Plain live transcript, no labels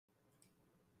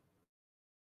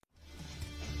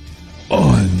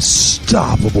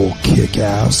Unstoppable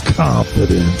kick-ass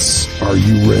confidence. Are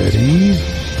you ready?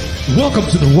 Welcome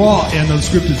to the Raw and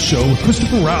Unscripted Show with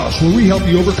Christopher Roush, where we help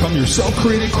you overcome your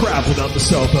self-created crap without the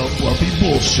self-help fluffy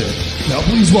bullshit. Now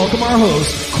please welcome our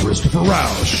host, Christopher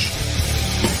Roush.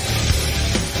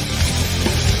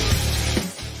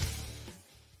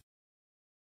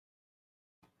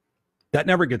 That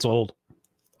never gets old.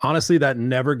 Honestly, that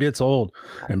never gets old.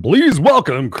 And please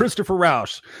welcome Christopher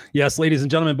Roush. Yes, ladies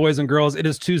and gentlemen, boys and girls, it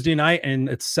is Tuesday night and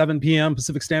it's 7 p.m.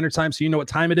 Pacific Standard Time. So you know what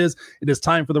time it is. It is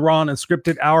time for the Raw and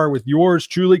Unscripted Hour with yours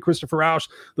truly, Christopher Roush,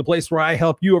 the place where I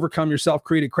help you overcome your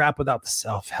self-created crap without the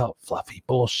self-help fluffy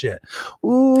bullshit.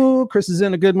 Ooh, Chris is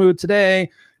in a good mood today.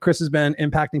 Chris has been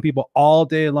impacting people all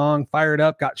day long, fired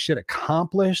up, got shit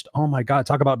accomplished. Oh my God,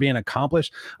 talk about being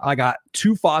accomplished. I got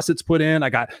 2 faucets put in. I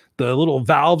got the little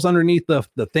valves underneath the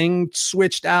thing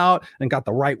switched out and got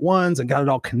the right ones and got it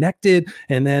all connected.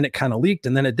 And then it kind of leaked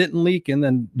and then it didn't leak. And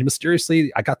then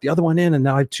mysteriously I got the other one in and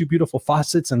now I have 2 beautiful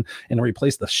faucets and I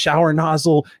replaced the shower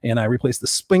nozzle and I replaced the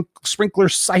sprinkler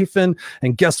siphon.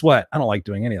 And guess what? I don't like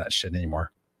doing any of that shit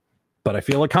anymore. But I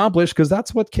feel accomplished because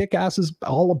that's what kick-ass is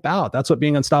all about. That's what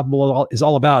being unstoppable is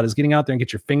all about, is getting out there and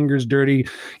get your fingers dirty,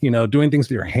 doing things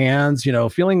with your hands,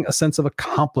 feeling a sense of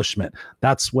accomplishment.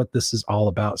 That's what this is all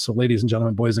about. So ladies and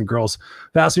gentlemen, boys and girls,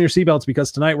 fasten your seatbelts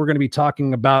because tonight we're going to be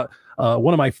talking about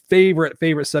one of my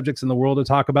favorite subjects in the world to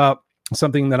talk about.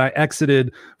 Something that I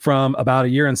exited from about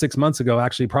 1 year and 6 months ago,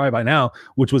 actually probably by now,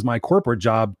 which was my corporate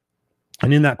job.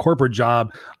 And in that corporate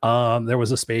job, there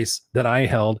was a space that I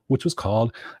held, which was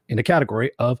called in a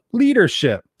category of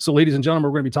leadership. So ladies and gentlemen,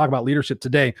 we're going to be talking about leadership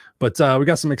today, but we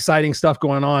got some exciting stuff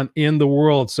going on in the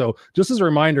world. So just as a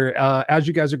reminder, as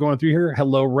you guys are going through here,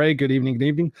 hello, Ray, good evening, good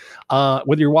evening.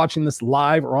 Whether you're watching this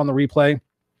live or on the replay,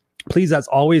 please, as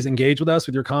always, engage with us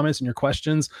with your comments and your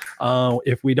questions.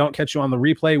 If we don't catch you on the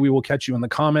replay, we will catch you in the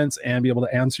comments and be able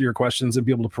to answer your questions and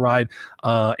be able to provide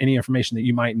any information that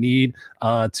you might need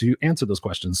to answer those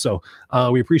questions. So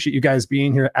we appreciate you guys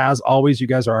being here. As always, you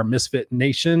guys are our Misfit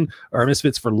Nation, or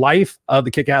Misfits for Life of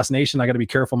the Kick-Ass Nation. I got to be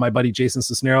careful. My buddy Jason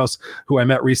Cisneros, who I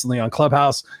met recently on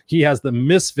Clubhouse, he has the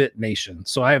Misfit Nation.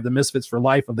 So I have the Misfits for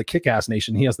Life of the Kick-Ass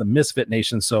Nation. He has the Misfit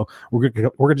Nation. So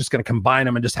we're just going to combine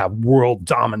them and just have world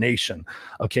domination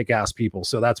of kick-ass people.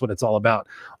 So that's what it's all about.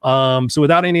 So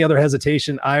without any other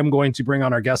hesitation, I'm going to bring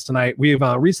on our guest tonight. We've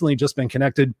recently just been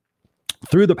connected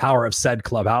through the power of said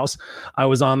Clubhouse. I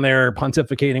was on there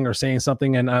pontificating or saying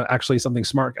something, and actually something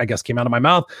smart, I guess, came out of my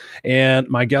mouth. And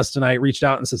my guest tonight reached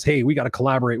out and says, hey, we got to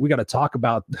collaborate. We got to talk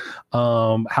about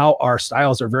how our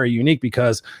styles are very unique,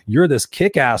 because you're this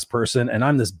kick-ass person and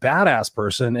I'm this badass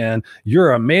person, and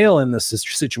you're a male in this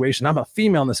situation. I'm a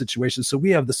female in this situation. So we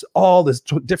have all this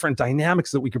different dynamics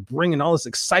that we could bring and all this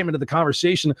excitement to the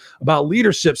conversation about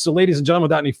leadership. So ladies and gentlemen,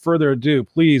 without any further ado,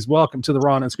 please welcome to the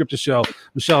Raw and Unscripted Show,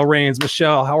 Michelle Rains.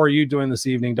 Michelle, how are you doing this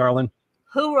evening, darling?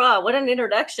 Hoorah, what an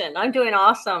introduction. I'm doing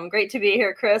awesome. Great to be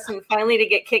here, Chris, and finally to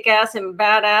get kick-ass and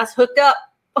badass hooked up.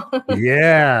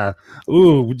 Yeah.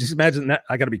 Ooh, just imagine that.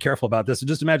 I got to be careful about this. So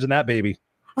just imagine that, baby.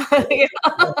 Yeah.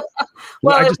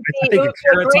 Well, it would be a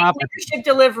great leadership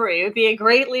delivery. It would be a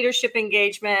great leadership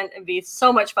engagement. It'd be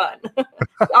so much fun. The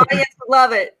audience would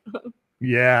love it.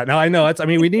 Yeah, no, I know.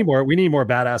 We need more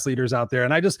badass leaders out there.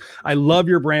 And I love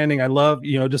your branding. I love,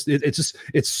 it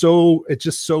just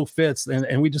so fits.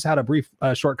 And we just had a brief,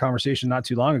 short conversation not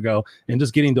too long ago, and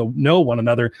just getting to know one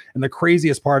another. And the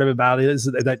craziest part about it is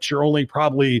that you're only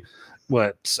probably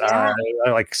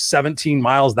like 17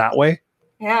 miles that way.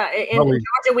 Yeah, in Georgia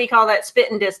we call that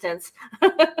spitting distance.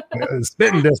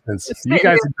 Spitting distance. You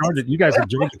guys in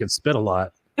Georgia can spit a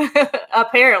lot.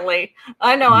 Apparently.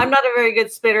 I know I'm not a very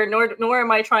good spitter, nor am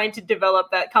I trying to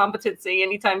develop that competency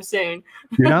anytime soon.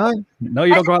 You're not? No,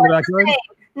 you don't go out in the backyard?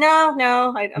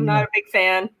 No, I'm not a big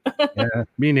fan. Yeah,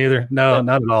 me neither. No,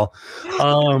 not at all.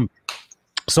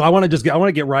 So I want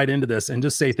to get right into this and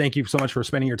just say thank you so much for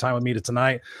spending your time with me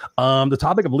tonight. The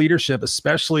topic of leadership,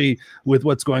 especially with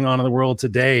what's going on in the world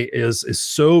today, is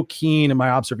so keen in my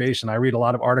observation. I read a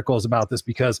lot of articles about this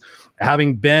because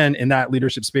having been in that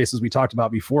leadership space, as we talked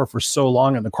about before, for so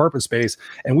long in the corporate space,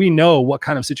 and we know what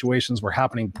kind of situations were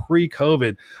happening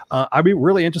pre-COVID, I'd be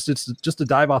really interested to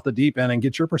dive off the deep end and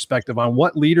get your perspective on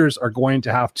what leaders are going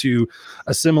to have to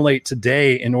assimilate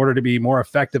today in order to be more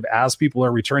effective as people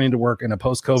are returning to work in a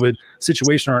post-COVID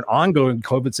situation or an ongoing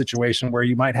COVID situation, where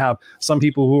you might have some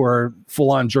people who are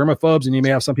full-on germaphobes and you may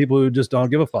have some people who just don't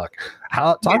give a fuck.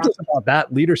 Talk to us about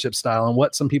that leadership style and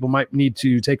what some people might need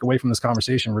to take away from this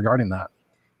conversation regarding that.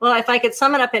 Well, if I could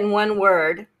sum it up in one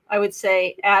word, I would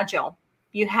say agile.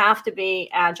 You have to be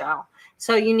agile.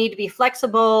 So you need to be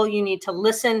flexible. You need to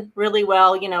listen really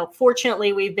well. You know,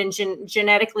 fortunately, we've been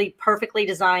genetically perfectly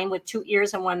designed with 2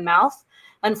 ears and 1 mouth.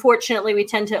 Unfortunately, we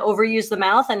tend to overuse the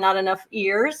mouth and not enough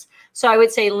ears. So I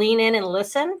would say lean in and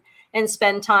listen and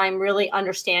spend time really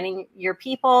understanding your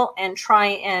people and try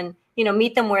and, you know,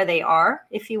 meet them where they are,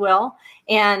 if you will.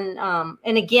 And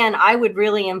again, I would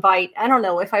really invite, I don't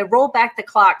know, if I roll back the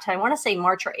clock to, I want to say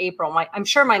March or April, I'm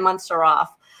sure my months are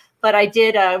off, but I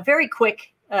did a very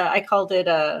quick, I called it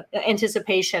a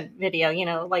anticipation video, you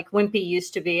know, like Wimpy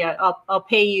used to be, I'll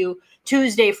pay you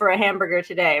Tuesday for a hamburger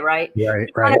today, right? Right.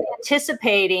 Kind of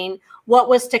anticipating what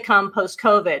was to come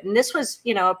post-COVID. And this was,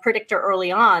 you know, a predictor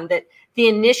early on that the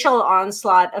initial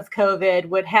onslaught of COVID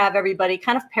would have everybody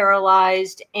kind of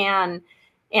paralyzed and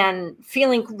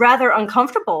feeling rather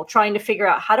uncomfortable trying to figure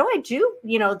out, how do I do,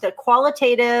 you know, the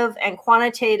qualitative and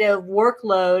quantitative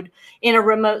workload in a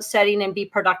remote setting and be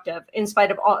productive in spite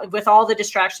of with all the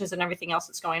distractions and everything else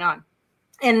that's going on.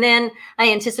 And then I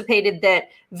anticipated that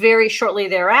very shortly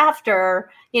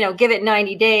thereafter, you know, give it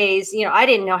 90 days, you know, I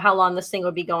didn't know how long this thing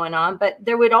would be going on, but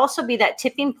there would also be that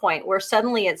tipping point where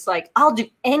suddenly it's like, I'll do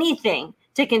anything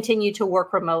to continue to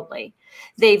work remotely.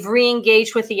 They've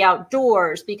re-engaged with the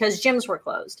outdoors because gyms were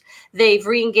closed. They've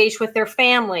re-engaged with their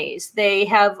families. They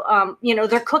have, you know,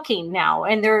 they're cooking now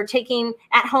and they're taking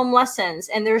at-home lessons.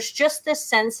 And there's just this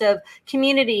sense of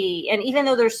community. And even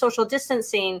though there's social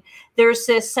distancing, there's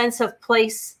this sense of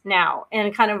place now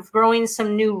and kind of growing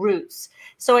some new roots.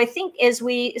 So I think as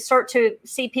we start to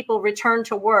see people return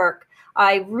to work,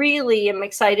 I really am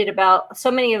excited about so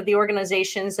many of the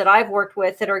organizations that I've worked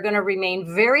with that are going to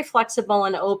remain very flexible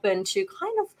and open to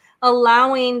kind of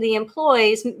allowing the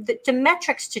employees, the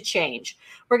metrics to change.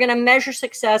 We're going to measure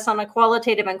success on a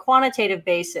qualitative and quantitative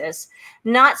basis,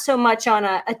 not so much on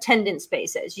a attendance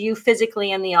basis, you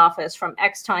physically in the office from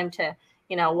X time to,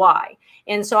 you know, Y.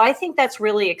 And so I think that's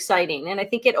really exciting. And I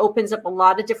think it opens up a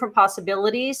lot of different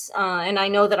possibilities. And I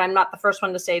know that I'm not the first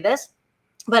one to say this,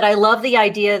 but I love the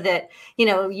idea that, you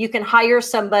know, you can hire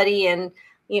somebody in,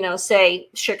 you know, say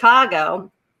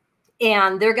Chicago,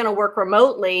 and they're going to work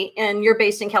remotely and you're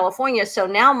based in California. So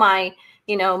now my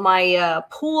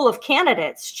pool of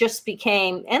candidates just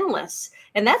became endless.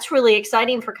 And that's really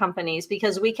exciting for companies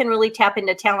because we can really tap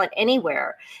into talent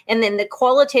anywhere. And then the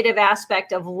qualitative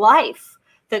aspect of life,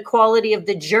 the quality of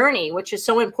the journey, which is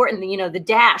so important, you know, the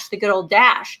dash, the good old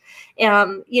dash.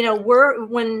 You know,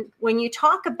 when you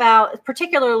talk about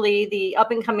particularly the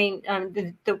up and coming,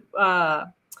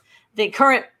 the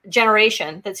current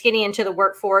generation that's getting into the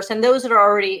workforce and those that are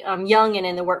already young and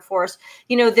in the workforce,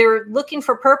 you know, they're looking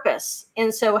for purpose.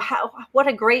 And so what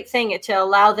a great thing to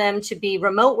allow them to be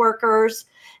remote workers.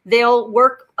 They'll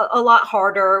work a lot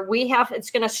harder.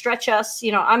 It's going to stretch us.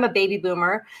 You know, I'm a baby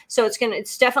boomer, so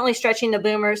it's definitely stretching the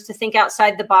boomers to think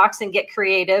outside the box and get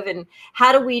creative. And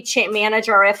how do we manage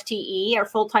our FTE, our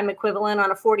full-time equivalent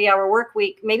on a 40-hour work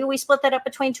week? Maybe we split that up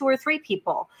between 2 or 3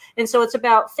 people. And so it's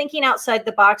about thinking outside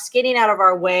the box, getting out of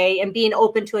our way and being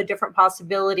open to a different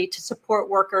possibility to support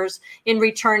workers in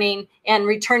returning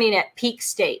at peak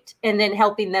state and then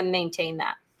helping them maintain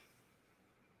that.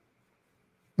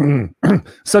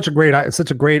 Such a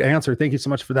great answer. Thank you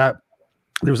so much for that.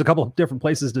 There was a couple of different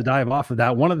places to dive off of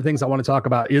that. One of the things I want to talk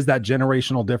about is that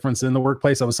generational difference in the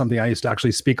workplace. That was something I used to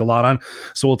actually speak a lot on.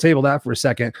 So we'll table that for a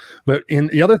second. But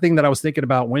the other thing that I was thinking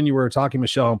about when you were talking,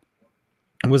 Michelle,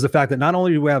 was the fact that not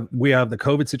only do we have the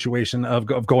COVID situation of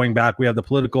going back, we have the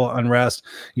political unrest,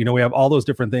 you know, we have all those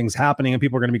different things happening, and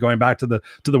people are going to be going back to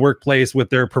the workplace with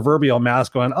their proverbial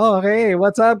mask going, oh, hey,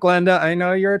 what's up, Glenda? I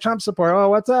know you're a Trump supporter. Oh,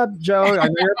 what's up, Joe? I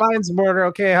know you're a Biden supporter.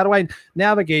 Okay, how do I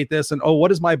navigate this? And oh, what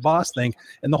does my boss think?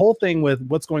 And the whole thing with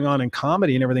what's going on in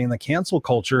comedy and everything, and the cancel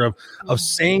culture of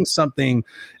saying something.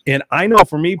 And I know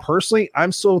for me personally,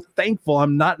 I'm so thankful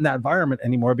I'm not in that environment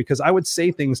anymore, because I would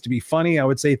say things to be funny. I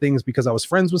would say things because I was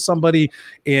friends with somebody.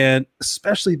 And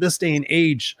especially this day and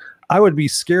age, I would be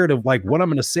scared of like what I'm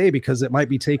going to say because it might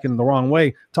be taken the wrong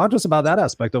way. Talk to us about that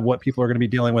aspect of what people are going to be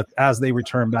dealing with as they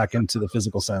return back into the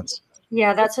physical sense.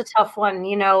 Yeah, that's a tough one.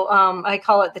 You know, I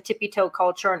call it the tippy toe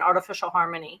culture and artificial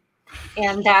harmony.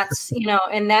 And that's, you know,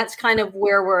 and that's kind of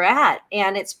where we're at.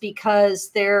 And it's because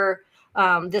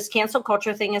this cancel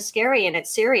culture thing is scary and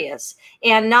it's serious,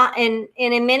 and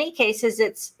in many cases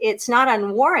it's not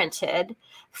unwarranted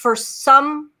for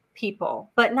some people,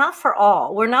 but not for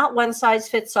all. We're not one size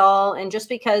fits all. And just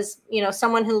because, you know,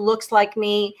 someone who looks like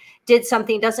me did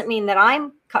something doesn't mean that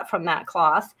I'm cut from that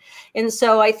cloth. And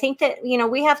so I think that, you know,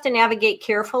 we have to navigate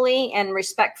carefully and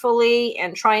respectfully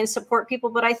and try and support people.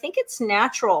 But I think it's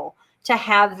natural to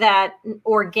have that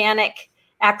organic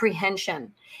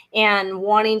apprehension. and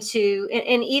wanting to,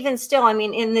 and even still, I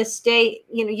mean, in this day,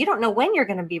 you don't know when you're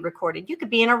going to be recorded. You could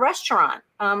be in a restaurant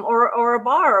or a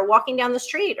bar or walking down the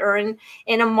street or in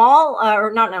a mall,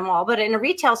 or not in a mall, but in a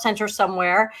retail center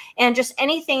somewhere. And just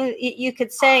anything you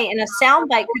could say in a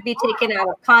soundbite could be taken out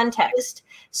of context.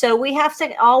 So we have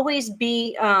to always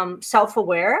be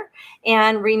self-aware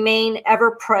and remain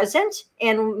ever present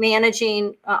in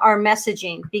managing our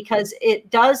messaging, because it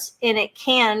does and it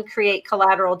can create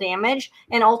collateral damage.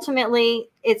 And ultimately,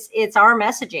 it's our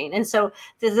messaging. And so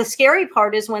the scary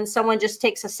part is when someone just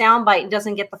takes a soundbite and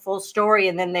doesn't get the full story,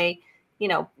 and then they,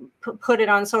 put it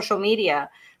on social media.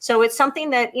 So it's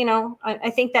something that, I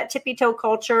think that tippy toe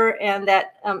culture and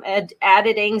that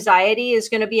added anxiety is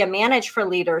going to be a manage for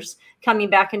leaders coming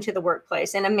back into the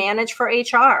workplace, and a manage for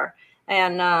HR.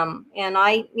 And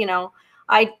I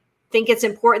think it's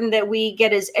important that we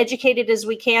get as educated as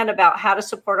we can about how to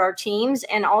support our teams,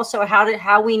 and also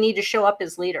how we need to show up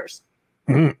as leaders.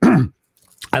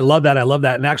 I love that. I love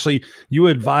that. And actually, you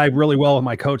would vibe really well with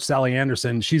my coach, Sally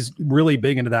Anderson. She's really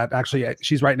big into that. Actually,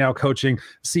 she's right now coaching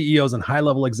CEOs and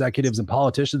high-level executives and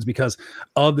politicians because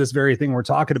of this very thing we're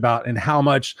talking about, and how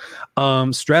much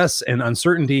stress and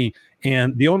uncertainty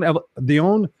and our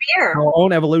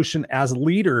own evolution as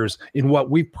leaders in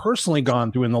what we've personally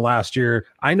gone through in the last year.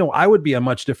 I know I would be a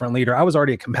much different leader. I was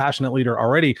already a compassionate leader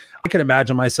already. I can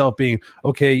imagine myself being,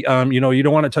 okay, you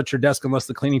don't want to touch your desk unless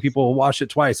the cleaning people will wash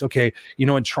it twice. Okay.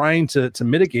 And trying to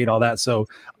mitigate all that. So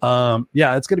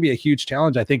yeah, it's going to be a huge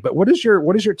challenge, I think. But what is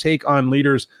your take on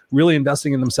leaders really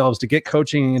investing in themselves to get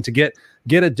coaching and to get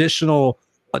additional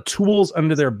tools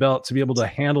under their belt to be able to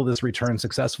handle this return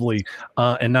successfully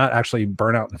and not actually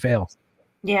burn out and fail?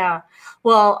 Yeah.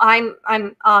 Well, I'm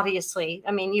obviously,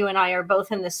 I mean, you and I are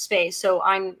both in this space, so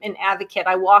I'm an advocate.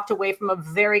 I walked away from a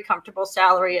very comfortable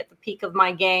salary at the peak of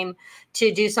my game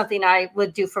to do something I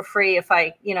would do for free if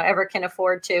I, ever can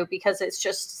afford to, because it's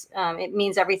just, it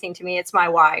means everything to me. It's my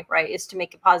why, right? Is to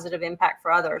make a positive impact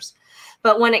for others.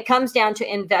 But when it comes down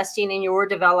to investing in your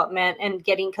development and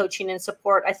getting coaching and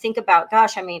support, I think about,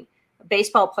 gosh, I mean,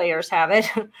 baseball players have it,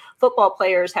 football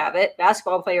players have it,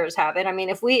 basketball players have it. I mean,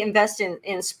 if we invest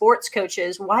in sports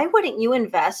coaches, why wouldn't you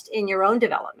invest in your own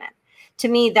development? To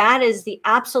me, that is the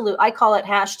absolute, I call it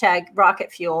hashtag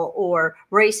rocket fuel or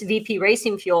VP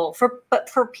racing fuel but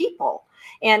for people.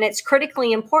 And it's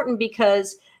critically important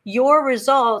because your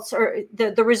results, or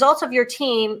the results of your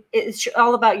team, is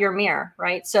all about your mirror,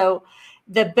 right? So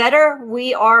the better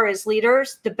we are as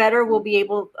leaders, the better we'll be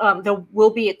we'll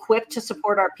be equipped to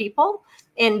support our people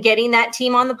in getting that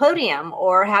team on the podium,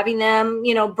 or having them,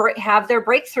 have their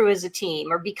breakthrough as a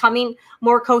team, or becoming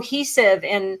more cohesive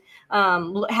and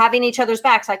having each other's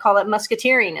backs. I call it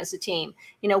musketeering as a team.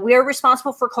 We're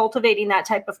responsible for cultivating that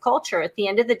type of culture. At the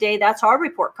end of the day, that's our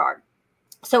report card.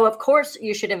 So of course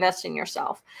you should invest in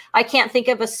yourself. I can't think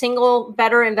of a single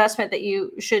better investment that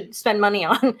you should spend money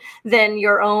on than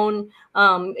your own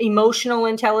emotional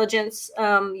intelligence,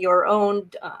 your own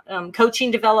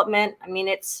coaching development. I mean,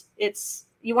 it's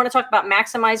you want to talk about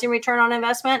maximizing return on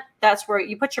investment. That's where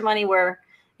you put your money where,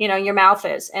 your mouth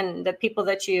is, and the people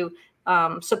that you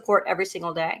support every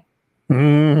single day.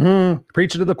 Mm-hmm.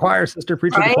 Preach it to the choir, sister.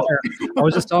 Preach it to the choir. I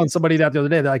was just telling somebody that the other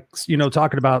day, that,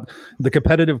 talking about the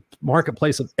competitive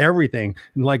marketplace of everything.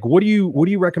 And like, what do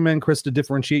you recommend, Chris, to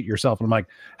differentiate yourself? And I'm like,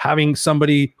 having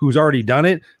somebody who's already done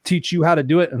it teach you how to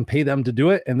do it and pay them to do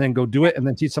it, and then go do it, and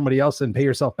then teach somebody else and pay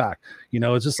yourself back.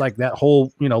 It's just like that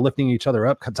whole, lifting each other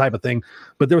up type of thing.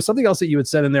 But there was something else that you had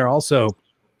said in there also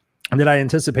that I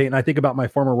anticipate, and I think about my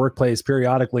former workplace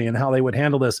periodically and how they would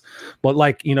handle this. But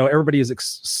everybody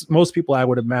is, most people I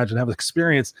would imagine have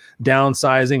experienced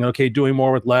downsizing, okay, doing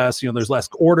more with less, there's less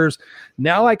orders.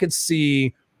 Now I could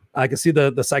see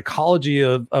the psychology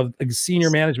of senior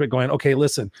management going, okay,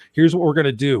 listen, here's what we're going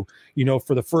to do.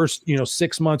 For the first,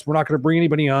 6 months, we're not going to bring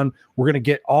anybody on. We're going to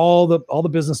get all the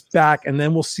business back, and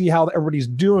then we'll see how everybody's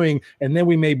doing. And then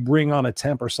we may bring on a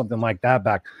temp or something like that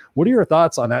back. What are your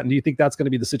thoughts on that? And do you think that's going to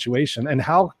be the situation? And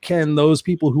how can those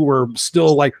people who are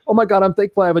still like, oh my God, I'm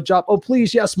thankful I have a job. Oh,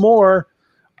 please, yes, more.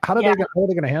 How are they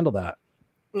going to handle that?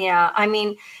 Yeah. I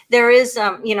mean, there is,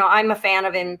 I'm a fan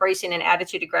of embracing an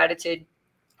attitude of gratitude,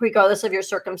 regardless of your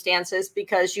circumstances,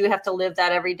 because you have to live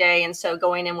that every day. And so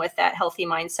going in with that healthy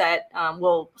mindset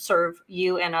will serve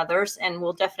you and others, and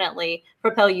will definitely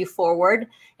propel you forward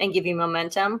and give you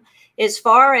momentum. As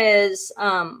far as,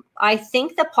 I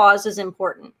think the pause is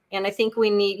important. And I think we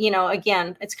need,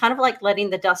 again, it's kind of like letting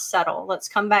the dust settle. Let's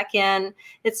come back in.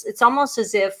 It's almost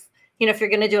as if, if you're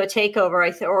going to do a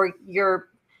takeover, or you're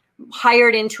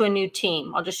hired into a new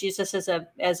team, I'll just use this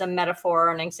as a metaphor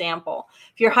or an example.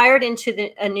 If you're hired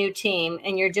into a new team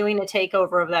and you're doing a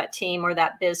takeover of that team or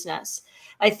that business,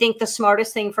 I think the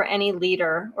smartest thing for any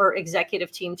leader or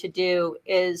executive team to do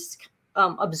is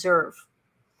observe,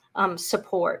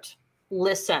 support,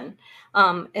 listen,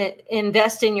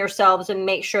 invest in yourselves, and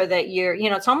make sure that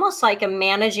it's almost like a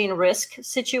managing risk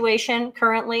situation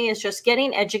currently, is just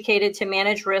getting educated to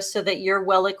manage risk so that you're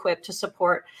well equipped to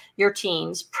support your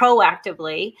teams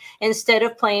proactively instead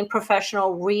of playing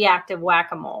professional reactive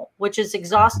whack-a-mole, which is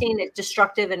exhausting,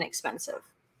 destructive, and expensive.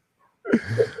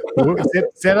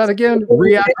 Say that again.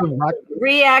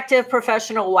 Reactive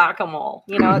professional whack-a-mole.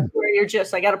 It's where you're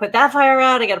just, I got to put that fire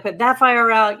out. I got to put that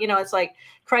fire out. It's like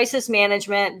crisis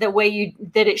management, the way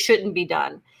that it shouldn't be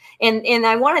done. And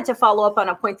I wanted to follow up on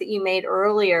a point that you made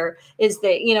earlier, is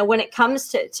that, when it comes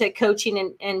to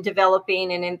coaching and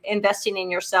developing and investing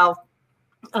in yourself,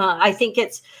 I think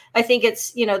it's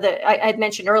I'd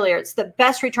mentioned earlier, it's the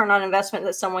best return on investment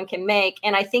that someone can make.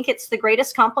 And I think it's the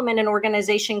greatest compliment an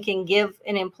organization can give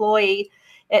an employee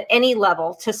at any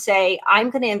level to say, I'm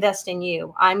going to invest in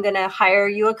you. I'm going to hire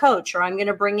you a coach, or I'm going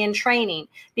to bring in training,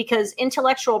 because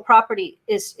intellectual property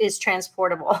is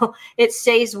transportable. It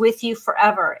stays with you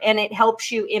forever, and it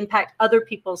helps you impact other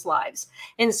people's lives.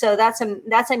 And so that's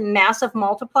a massive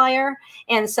multiplier,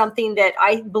 and something that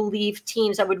I believe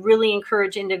I would really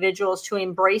encourage individuals to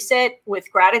embrace it with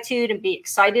gratitude and be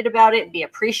excited about it and be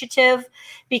appreciative,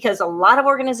 because a lot of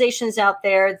organizations out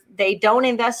there, they don't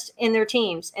invest in their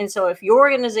teams. And so if your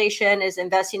organization is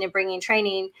investing in bringing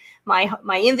training,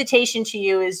 my invitation to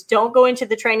you is, don't go into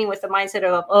the training with the mindset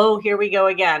of, oh, here we go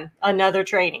again, another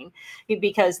training,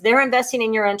 because they're investing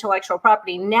in your intellectual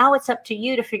property. Now it's up to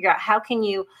you to figure out how can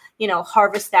you,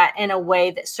 harvest that in a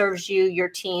way that serves you, your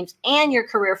teams, and your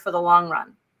career for the long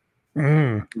run.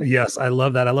 Yes, I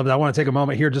love that. I want to take a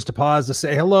moment here just to pause to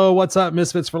say hello. What's up,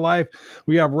 Misfits for Life?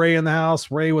 We have Ray in the house.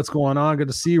 Ray, what's going on? Good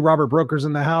to see you. Robert Broker's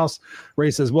in the house.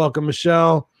 Ray says, welcome,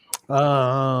 Michelle. Yeah,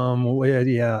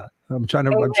 I'm trying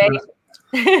to.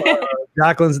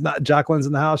 Jacqueline's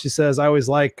in the house. She says, I always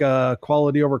like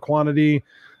quality over quantity.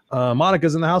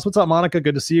 Monica's in the house. What's up, Monica?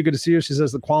 Good to see you. She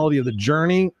says the quality of the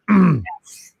journey. We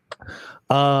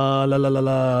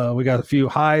got a few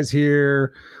highs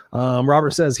here.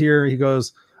 Robert says here, he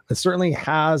goes, it certainly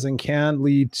has and can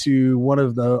lead to one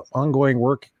of the ongoing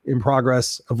work in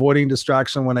progress, avoiding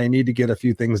distraction when I need to get a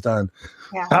few things done.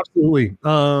 Yeah. Absolutely.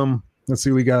 Let's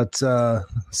see, we got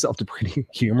self-deprecating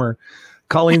humor.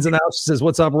 Colleen's in the house. She says,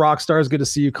 what's up, rock stars? Good to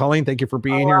see you, Colleen. Thank you for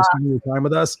being here and spending your time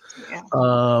with us. Yeah.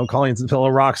 Colleen's a fellow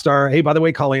rock star. Hey, by the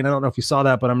way, Colleen, I don't know if you saw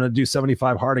that, but I'm going to do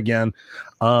 75 hard again.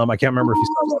 I can't remember if you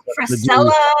saw that.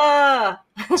 Priscilla.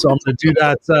 So I'm going to do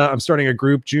that. I'm starting a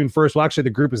group June 1st. Well, actually, the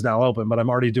group is now open, but I'm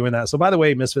already doing that. So by the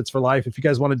way, Misfits for Life, if you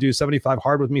guys want to do 75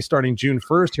 hard with me starting June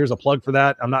 1st, here's a plug for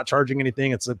that. I'm not charging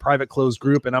anything. It's a private closed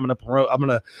group, and I'm going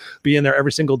to be in there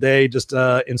every single day, just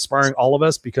inspiring all of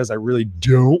us, because I really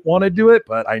don't want to do it,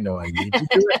 but I know I need to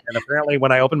do it. And apparently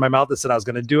when I opened my mouth and said I was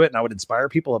going to do it and I would inspire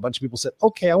people, a bunch of people said,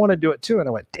 okay, I want to do it too. And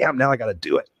I went, damn, now I got to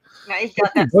do it. Now you've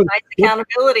got that nice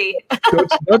accountability.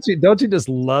 don't you just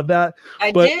love that?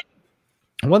 I do.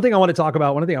 One thing I want to talk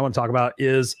about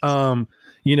is,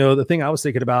 the thing I was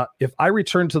thinking about, if I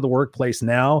return to the workplace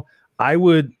now, I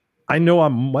know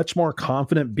I'm much more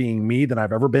confident being me than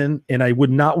I've ever been. And I would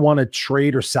not want to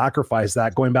trade or sacrifice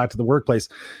that going back to the workplace.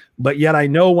 But yet I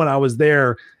know when I was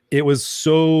there, it was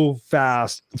so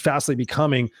fastly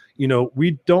becoming,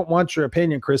 we don't want your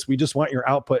opinion, Chris. We just want your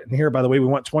output. And here, by the way, we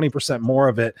want 20% more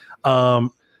of it.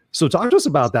 So talk to us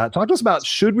about that. Talk to us about,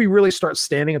 should we really start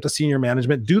standing up to senior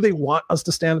management? Do they want us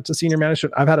to stand up to senior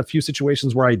management? I've had a few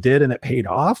situations where I did and it paid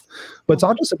off. But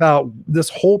talk to us about this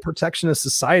whole protectionist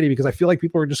society, because I feel like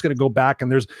people are just going to go back and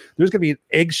there's going to be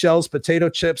eggshells, potato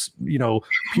chips,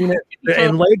 peanut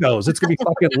and Legos. It's going to be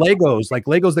fucking Legos, like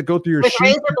Legos that go through your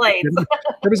shoes.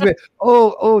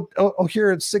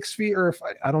 Here it's 6 feet, or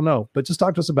I don't know. But just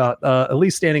talk to us about at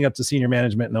least standing up to senior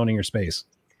management and owning your space.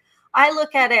 I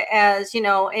look at it as,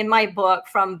 in my book,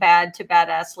 From Bad to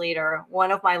Badass Leader,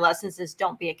 one of my lessons is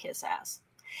don't be a kiss ass.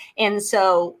 And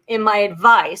so in my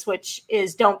advice, which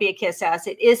is don't be a kiss ass,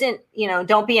 it isn't,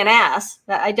 don't be an ass.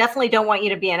 I definitely don't want you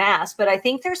to be an ass, but I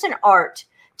think there's an art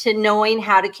to knowing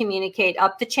how to communicate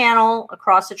up the channel,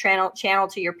 across the channel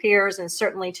to your peers, and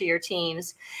certainly to your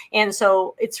teams. And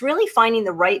so it's really finding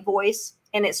the right voice.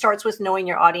 And it starts with knowing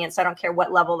your audience. I don't care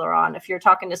what level they're on. If you're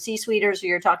talking to C-suiters, or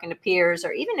you're talking to peers,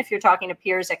 or even if you're talking to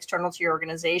peers external to your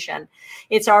organization,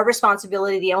 it's our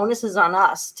responsibility. The onus is on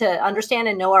us to understand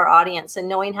and know our audience, and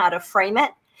knowing how to frame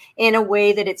it in a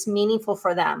way that it's meaningful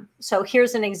for them. So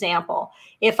here's an example.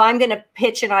 If I'm going to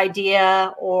pitch an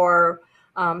idea or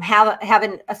have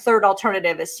a third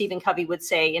alternative, as Stephen Covey would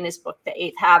say in his book, The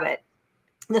Eighth Habit,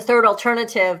 the third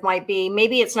alternative might be,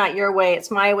 maybe it's not your way,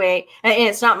 it's my way, and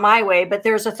it's not my way, but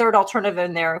there's a third alternative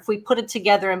in there. If we put it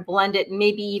together and blend it, and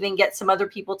maybe even get some other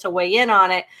people to weigh in on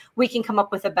it, we can come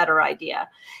up with a better idea.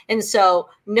 And so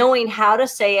knowing how to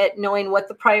say it, knowing what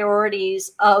the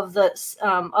priorities of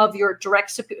your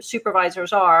direct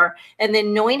supervisors are, and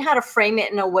then knowing how to frame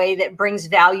it in a way that brings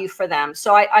value for them.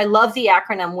 So I love the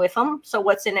acronym WIFM. So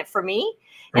what's in it for me?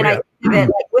 And I think that,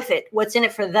 like, with it, what's in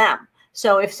it for them?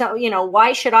 So if so,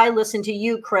 why should I listen to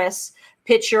you, Chris,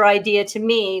 pitch your idea to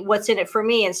me? What's in it for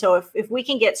me? And so if we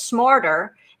can get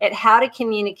smarter at how to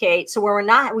communicate, so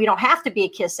we don't have to be a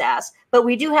kiss ass, but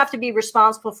we do have to be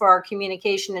responsible for our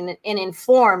communication and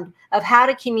informed of how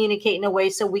to communicate in a way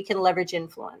so we can leverage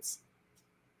influence.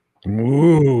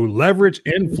 Ooh, leverage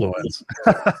influence.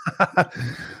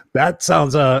 That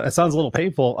sounds a little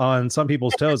painful on some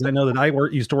people's toes. I know that I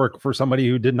used to work for somebody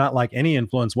who did not like any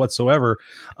influence whatsoever.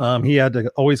 He had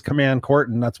to always command court,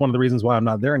 and that's one of the reasons why I'm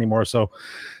not there anymore. So,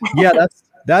 yeah,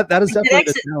 that is definitely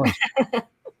the challenge.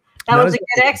 That was a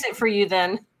good exit for you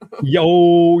then.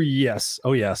 Oh yes,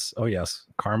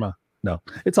 karma. No,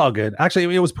 it's all good.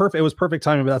 Actually, it was perfect. It was perfect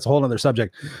timing, but that's a whole other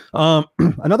subject.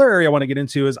 Another area I want to get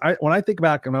into is when I think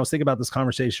back and I was thinking about this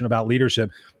conversation about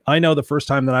leadership, I know the first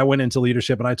time that I went into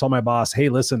leadership and I told my boss, hey,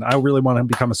 listen, I really want to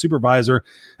become a supervisor.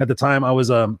 At the time, I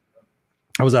was a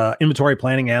inventory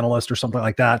planning analyst or something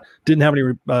like that. Didn't have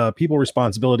any people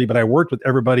responsibility, but I worked with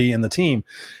everybody in the team.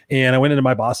 And I went into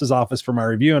my boss's office for my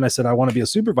review and I said, I want to be a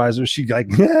supervisor. She's like,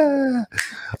 yeah,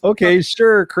 okay,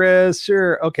 sure, Chris,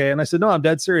 sure. Okay. And I said, no, I'm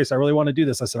dead serious. I really want to do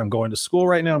this. I said, I'm going to school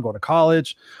right now. I'm going to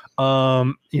college.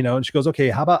 And she goes, okay,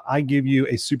 how about I give you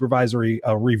a supervisory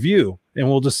review and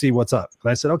we'll just see what's up.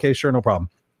 And I said, okay, sure. No problem.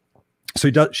 So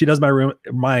she does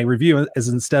my review as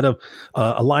instead of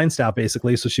a line staff,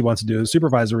 basically. So she wants to do a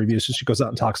supervisor review. So she goes out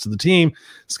and talks to the team,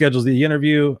 schedules the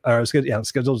interview,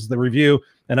 schedules the review.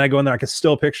 And I go in there, I can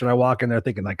still picture, and I walk in there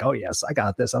thinking like, oh yes, I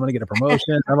got this. I'm going to get a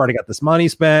promotion. I've already got this money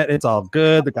spent. It's all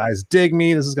good. The guys dig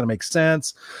me. This is going to make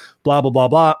sense. Blah, blah, blah,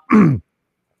 blah.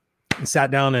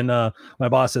 Sat down and my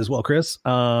boss says, well, Chris,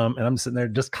 and I'm sitting there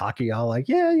just cocky, all like,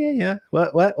 yeah.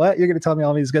 What? You're going to tell me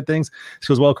all these good things? She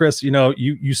goes, well, Chris,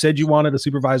 you said you wanted a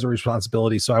supervisory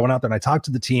responsibility. So I went out there and I talked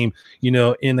to the team,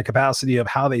 in the capacity of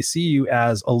how they see you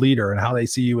as a leader and how they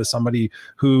see you as somebody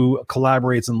who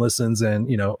collaborates and listens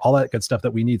and, all that good stuff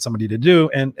that we need somebody to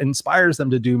do and inspires them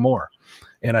to do more.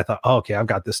 And I thought, oh, okay, I've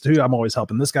got this too. I'm always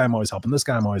helping this guy. I'm always helping this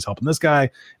guy. I'm always helping this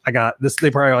guy. I got this. They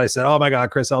probably said, oh my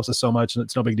God, Chris helps us so much and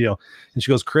it's no big deal. And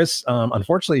she goes, Chris,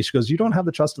 unfortunately, she goes, you don't have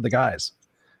the trust of the guys.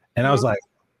 And I was like,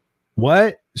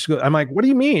 what? She goes, I'm like, what do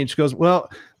you mean? She goes, well,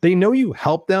 they know you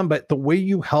help them, but the way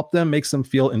you help them makes them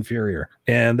feel inferior.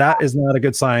 And that is not a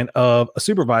good sign of a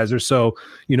supervisor. So,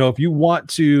 if you want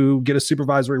to get a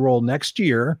supervisory role next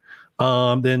year,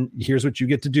 then here's what you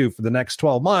get to do for the next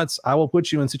 12 months. I will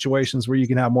put you in situations where you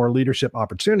can have more leadership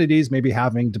opportunities, maybe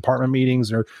having department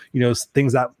meetings or,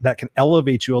 things that can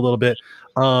elevate you a little bit.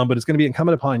 But it's going to be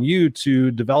incumbent upon you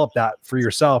to develop that for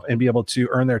yourself and be able to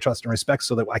earn their trust and respect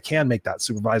so that I can make that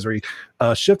supervisory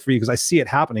shift for you because I see it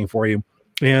happening for you.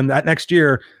 And that next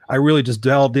year, I really just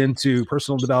delved into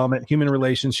personal development, human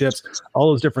relationships, all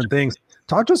those different things.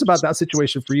 Talk to us about that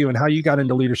situation for you and how you got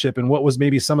into leadership and what was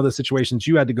maybe some of the situations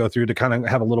you had to go through to kind of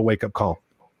have a little wake-up call.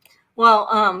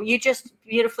 Well, you just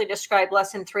beautifully described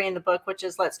lesson 3 in the book, which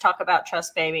is let's talk about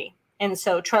trust, baby. And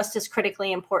so trust is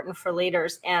critically important for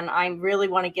leaders. And I really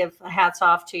want to give hats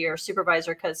off to your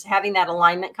supervisor because having that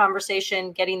alignment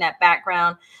conversation, getting that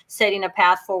background, setting a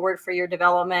path forward for your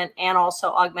development, and also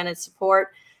augmented support,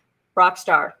 rock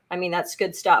star. I mean, that's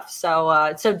good stuff.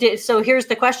 So here's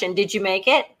the question. Did you make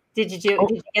it? Did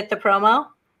you get the promo?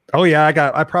 Oh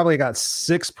yeah, I probably got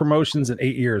 6 promotions in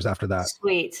 8 years after that.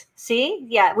 Sweet. See?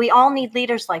 Yeah, we all need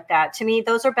leaders like that. To me,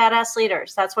 those are badass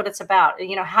leaders. That's what it's about.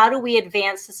 How do we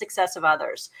advance the success of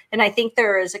others? And I think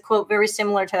there is a quote very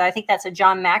similar to that. I think that's a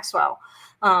John Maxwell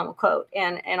quote.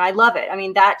 And I love it. I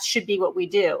mean, that should be what we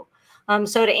do.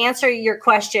 So to answer your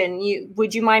question,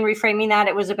 would you mind reframing that?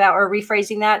 It was about, or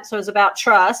rephrasing that. So it's about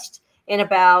trust. And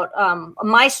about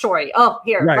my story. Oh,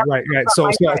 here. Right. So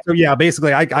yeah,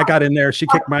 basically I got in there. She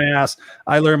kicked my ass.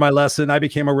 I learned my lesson. I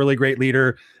became a really great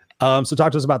leader. So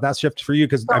talk to us about that shift for you.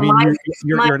 Cause I mean,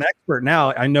 you're an expert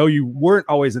now. I know you weren't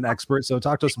always an expert. So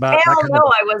talk to us about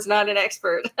I was not an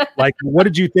expert. Like, what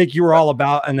did you think you were all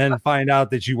about? And then find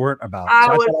out that you weren't about. So I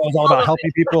thought I was all about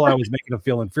helping people. I was making them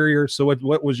feel inferior. So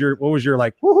what was your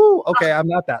like, woohoo, okay, I'm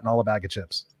not that and all a bag of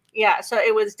chips. Yeah. So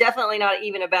it was definitely not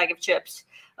even a bag of chips.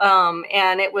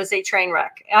 And it was a train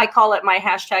wreck. I call it my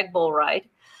hashtag bull ride.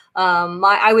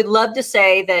 I would love to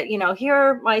say that,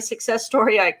 here, my success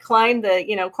story, I climbed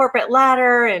the, corporate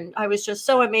ladder and I was just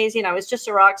so amazing. I was just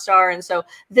a rock star. And so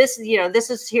this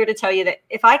is here to tell you that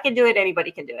if I can do it,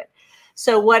 anybody can do it.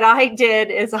 So what I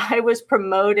did is I was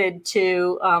promoted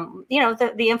to,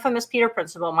 the infamous Peter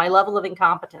Principle, my level of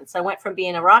incompetence. I went from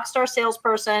being a rock star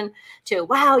salesperson to,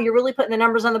 wow, you're really putting the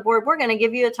numbers on the board. We're going to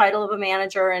give you a title of a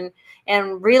manager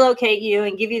and relocate you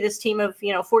and give you this team of,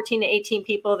 14 to 18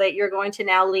 people that you're going to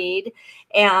now lead.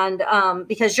 And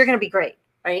because you're going to be great.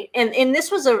 Right. And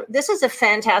this is a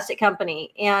fantastic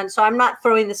company. And so I'm not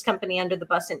throwing this company under the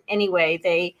bus in any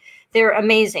way. They're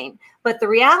amazing. But the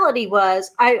reality was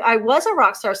I was a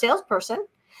rock star salesperson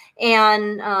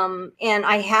and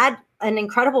I had an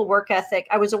incredible work ethic.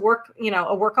 I was a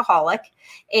workaholic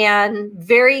and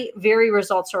very, very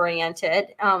results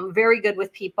oriented, very good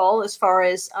with people as far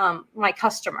as my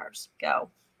customers go.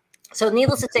 So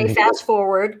needless to say, fast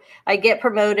forward, I get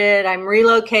promoted, I'm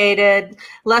relocated.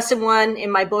 Lesson 1 in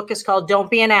my book is called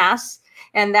Don't Be an Ass.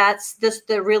 And that's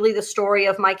really the story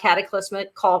of my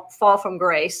cataclysmic fall from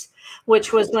grace,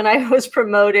 which was when I was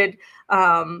promoted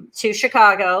to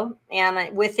Chicago. And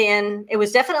it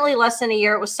was definitely less than a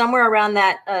year. It was somewhere around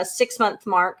that 6-month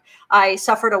mark. I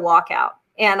suffered a walkout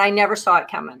and I never saw it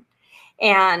coming.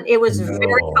 And it was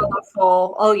very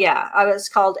colorful. Oh yeah. I was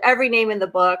called every name in the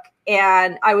book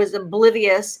and I was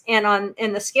oblivious. And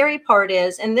the scary part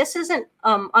is, and this isn't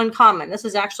uncommon. This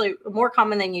is actually more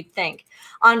common than you'd think.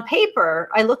 On paper,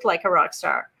 I looked like a rock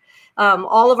star.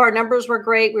 All of our numbers were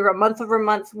great. We were month over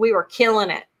month. We were killing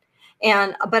it.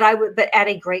 But at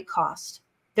a great cost.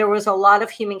 There was a lot of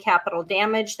human capital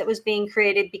damage that was being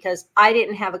created because I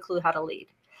didn't have a clue how to lead.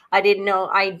 I didn't know.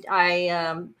 I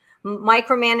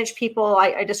micromanage people.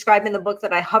 I describe in the book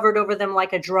that I hovered over them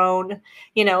like a drone,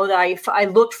 that I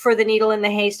looked for the needle in the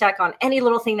haystack on any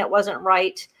little thing that wasn't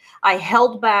right. I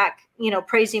held back,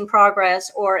 praising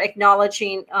progress or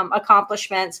acknowledging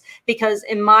accomplishments because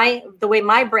the way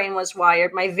my brain was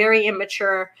wired, my very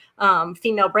immature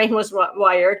female brain was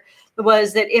wired,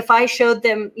 was that if I showed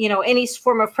them, any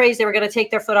form of praise, they were going to take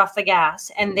their foot off the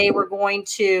gas and they were going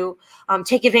to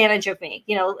take advantage of me,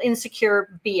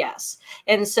 insecure BS.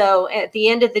 And so at the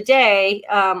end of the day,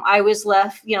 I was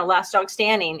left, last dog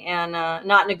standing and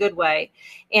not in a good way.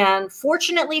 And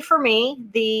fortunately for me,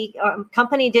 the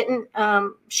company didn't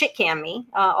shit can me,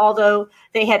 although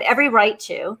they had every right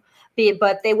to.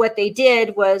 But what they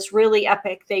did was really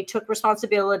epic. They took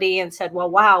responsibility and said,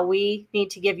 well, wow, we need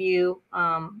to give you,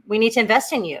 we need to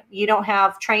invest in you. You don't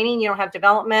have training, you don't have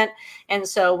development. And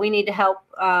so we need to help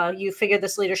you figure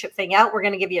this leadership thing out. We're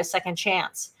going to give you a second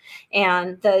chance.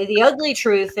 And the ugly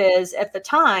truth is at the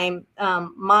time,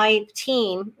 my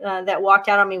team that walked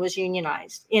out on me was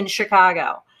unionized in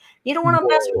Chicago. You don't want to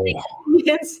mess with the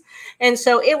unions. And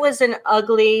so it was an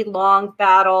ugly, long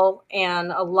battle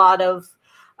and a lot of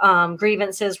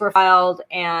grievances were filed,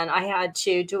 and I had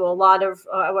to do a lot of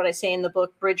what I say in the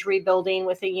book, bridge rebuilding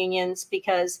with the unions,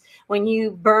 because when you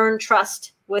burn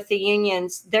trust with the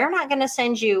unions, they're not going to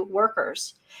send you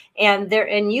workers, and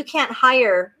you can't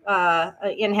hire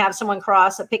and have someone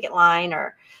cross a picket line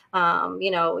or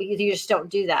you just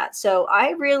don't do that. So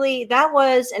that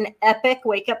was an epic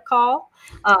wake up call.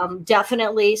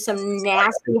 Definitely some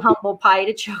nasty humble pie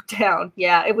to choke down.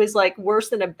 Yeah, it was like worse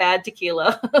than a bad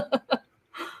tequila.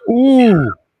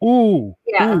 Ooh,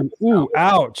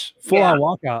 ouch. Full on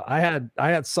walkout. I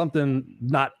had something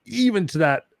not even to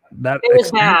that it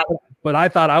was bad. But I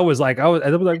thought I was like, fuck.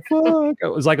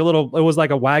 It was like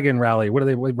a wagon rally. What do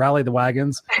they rally the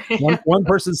wagons? One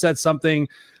person said something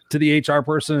to the HR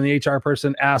person, and the HR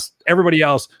person asked everybody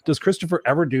else, does Christopher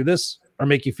ever do this or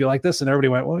make you feel like this? And everybody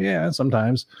went, well, yeah,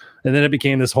 sometimes. And then it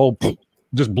became this whole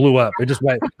just blew up. It just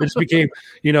became,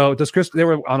 they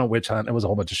were on a witch hunt. It was a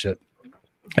whole bunch of shit.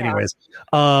 Anyways,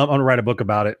 I'm gonna write a book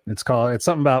about it. It's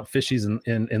something about fishies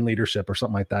in leadership or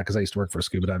something like that, because I used to work for a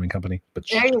scuba diving company. But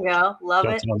there you go,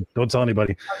 don't tell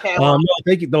anybody. Okay. Well,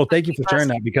 thank you for sharing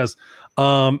that, because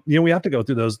we have to go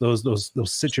through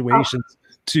those situations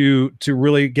to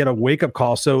really get a wake up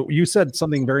call. So you said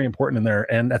something very important in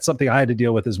there, and that's something I had to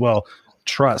deal with as well.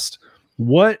 Trust.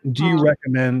 What do you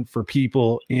recommend for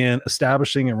people in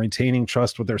establishing and retaining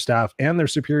trust with their staff and their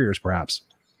superiors, perhaps?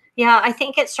 Yeah, I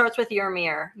think it starts with your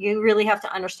mirror. You really have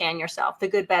to understand yourself, the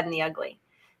good, bad, and the ugly,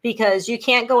 because you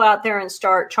can't go out there and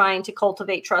start trying to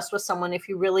cultivate trust with someone if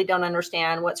you really don't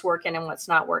understand what's working and what's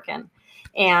not working.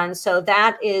 And so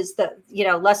that is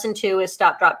lesson 2 is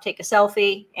stop, drop, take a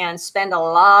selfie, and spend a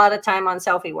lot of time on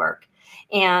selfie work,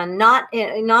 and not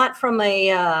from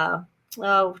a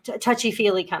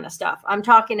touchy-feely kind of stuff. I'm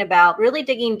talking about really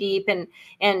digging deep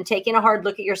and taking a hard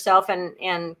look at yourself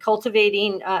and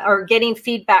cultivating or getting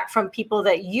feedback from people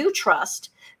that you trust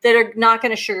that are not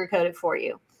going to sugarcoat it for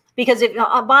you. Because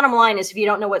bottom line is, if you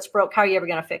don't know what's broke, how are you ever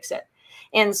going to fix it?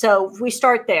 And so we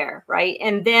start there, right?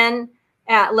 And then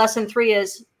lesson 3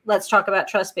 is, let's talk about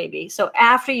trust, baby. So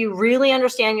after you really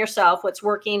understand yourself, what's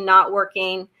working, not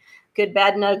working, good,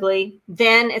 bad, and ugly,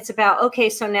 then it's about, okay,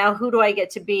 so now who do I get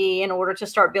to be in order to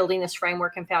start building this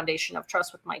framework and foundation of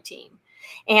trust with my team?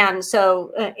 And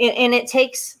so, and it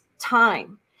takes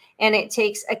time, and it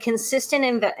takes a consistent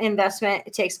investment.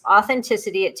 It takes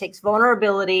authenticity. It takes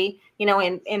vulnerability. You know,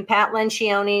 in Pat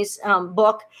Lencioni's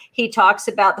book, he talks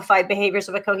about the 5 behaviors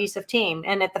of a cohesive team.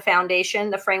 And at the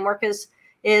foundation, the framework is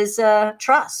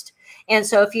trust. And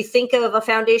so if you think of a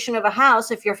foundation of a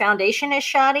house, if your foundation is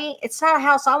shoddy, it's not a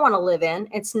house I want to live in.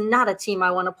 It's not a team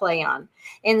I want to play on.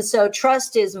 And so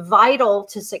trust is vital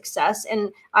to success.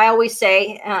 And I always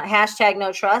say, hashtag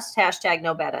no trust, hashtag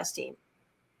no badass team.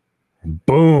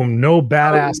 Boom. No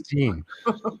badass team.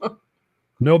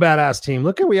 No badass team.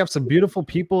 Look, we have some beautiful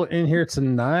people in here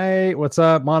tonight. What's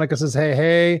up? Monica says, hey,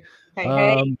 hey.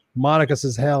 Hey. Monica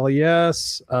says, hell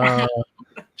yes.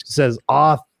 She says,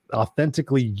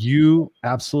 authentically you.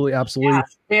 Absolutely, absolutely. Yeah,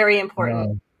 very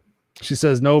important. She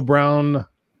says, no brown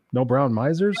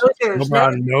misers. Nosers. No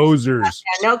brown nosers.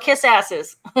 Yeah, no kiss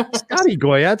asses. Scotty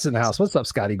Goyette's in the house. What's up,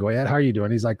 Scotty Goyette? How are you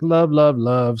doing? He's like, love, love,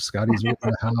 love. Scotty's in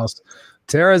the house.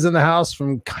 Tara's in the house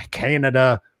from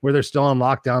Canada, where they're still on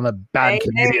lockdown. The bad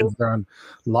Canadians are on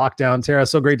lockdown. Tara,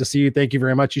 so great to see you. Thank you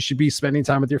very much. You should be spending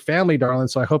time with your family, darling.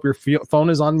 So I hope your phone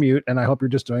is on mute, and I hope you're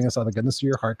just doing this out of the goodness of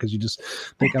your heart, because you just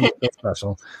think I'm so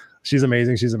special. She's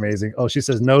amazing. She's amazing. Oh, she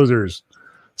says nosers.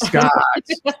 Scott.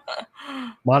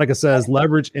 Monica says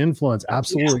leverage influence.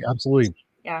 Absolutely, absolutely.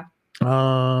 Yeah.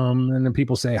 And then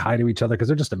people say hi to each other because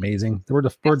they're just amazing. We're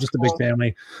just a big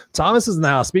family. Thomas is in the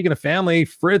house. Speaking of family,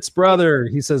 Fritz brother,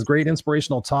 he says great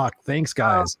inspirational talk. Thanks,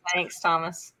 guys. Oh, thanks,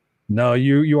 Thomas. No,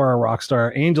 you are a rock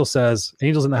star. Angel says,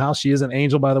 Angel's in the house. She is an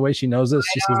angel, by the way. She knows this.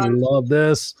 She says, love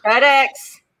this. FedEx.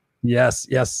 Yes,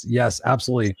 yes, yes,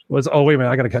 absolutely. Oh, wait a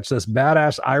minute. I got to catch this.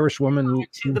 Badass Irish woman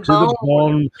to the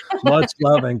bone. Much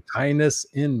love and kindness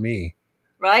in me.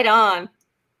 Right on.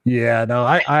 Yeah, no,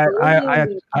 I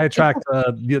attract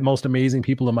the most amazing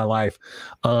people in my life.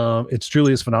 It's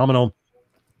truly is phenomenal.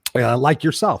 Like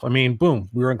yourself. I mean, boom,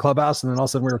 we were in Clubhouse, and then all of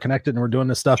a sudden we were connected, and we're doing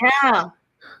this stuff. Yeah.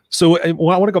 So I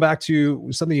want to go back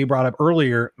to something you brought up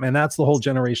earlier, and that's the whole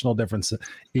generational difference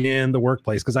in the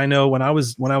workplace. Because I know when I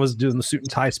was doing the suit and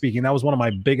tie speaking, that was one of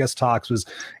my biggest talks, was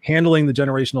handling the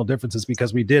generational differences,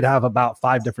 because we did have about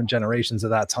 5 different generations at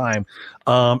that time.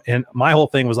 And my whole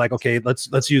thing was like, okay,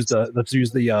 let's use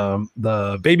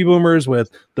the baby boomers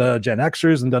with the Gen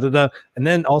Xers and and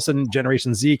then all of a sudden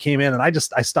Generation Z came in, and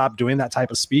I stopped doing that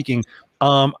type of speaking.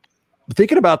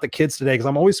 Thinking about the kids today, because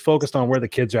I'm always focused on where the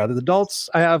kids are. The adults,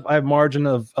 I have margin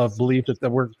of belief that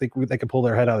they can pull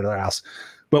their head out of their ass,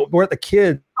 but we're at the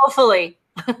kids. Hopefully,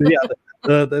 yeah.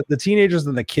 The teenagers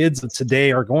and the kids of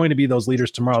today are going to be those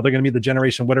leaders tomorrow. They're going to be the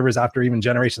generation, whatever is after even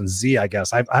Generation Z, I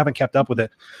guess. I haven't kept up with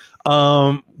it.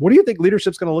 What do you think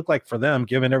leadership's going to look like for them,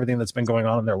 given everything that's been going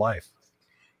on in their life?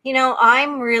 You know,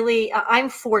 I'm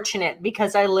fortunate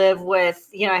because I live with,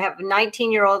 I have a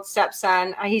 19-year-old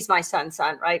stepson. He's my son's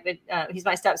son, right? But he's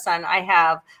my stepson. I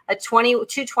have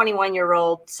two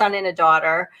 21-year-old son and a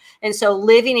daughter. And so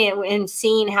living it and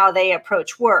seeing how they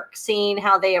approach work, seeing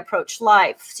how they approach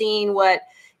life, seeing what,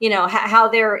 how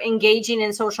they're engaging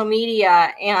in social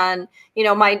media. And,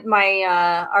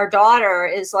 our daughter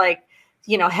is like,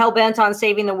 hell-bent on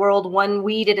saving the world one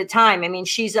weed at a time. I mean,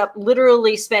 she's up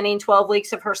literally spending 12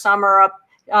 weeks of her summer up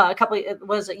a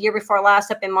year before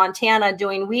last up in Montana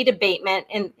doing weed abatement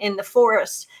in the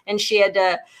forest. And she had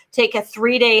to take a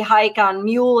 3-day hike on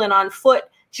mule and on foot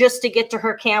just to get to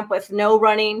her camp with no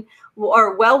running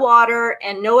or well water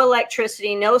and no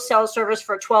electricity, no cell service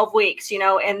for 12 weeks,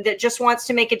 and that just wants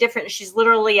to make a difference. She's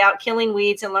literally out killing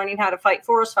weeds and learning how to fight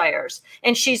forest fires.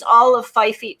 And she's all of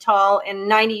 5 feet tall and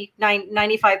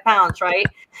 95 pounds, right?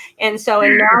 And so,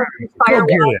 and now she's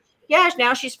firewalked. Yeah,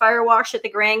 now she's firewalked at the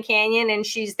Grand Canyon, and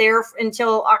she's there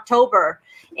until October.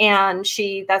 And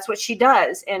that's what she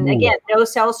does. And again, no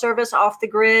cell service, off the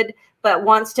grid, but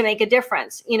wants to make a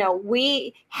difference.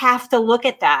 We have to look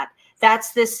at that.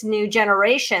 That's this new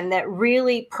generation that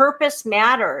really purpose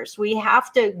matters. We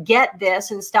have to get this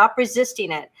and stop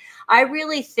resisting it. I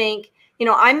really think,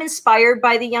 I'm inspired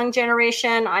by the young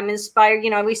generation. I'm inspired,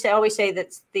 we always say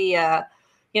that's the,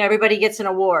 everybody gets an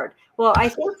award. Well, I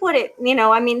think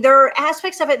I mean, there are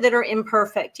aspects of it that are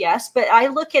imperfect, yes, but I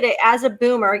look at it as a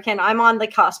boomer. Again, I'm on the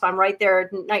cusp. I'm right there,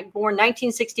 born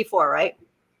 1964, right?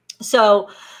 So,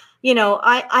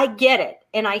 I get it.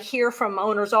 And I hear from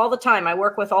owners all the time. I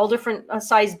work with all different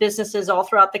size businesses all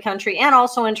throughout the country and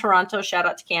also in Toronto, shout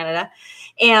out to Canada.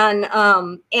 And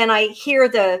I hear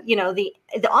the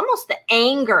almost the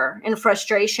anger and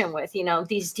frustration with,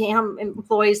 these damn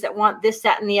employees that want this,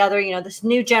 that, and the other, this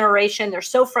new generation, they're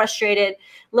so frustrated.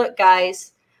 Look,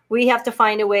 guys, we have to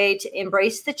find a way to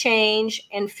embrace the change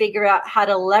and figure out how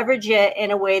to leverage it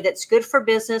in a way that's good for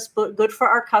business, but good for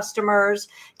our customers,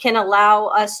 can allow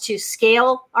us to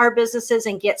scale our businesses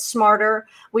and get smarter.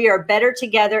 We are better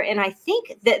together. And I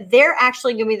think that they're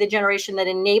actually going to be the generation that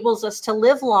enables us to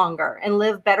live longer and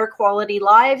live better quality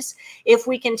lives if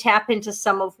we can tap into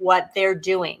some of what they're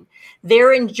doing.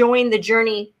 They're enjoying the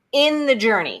journey in the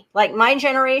journey. Like my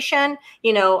generation,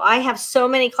 I have so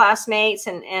many classmates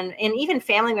and even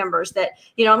family members that,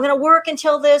 I'm going to work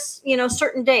until this,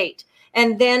 certain date.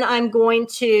 And then I'm going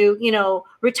to,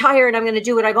 retire and I'm going to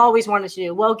do what I've always wanted to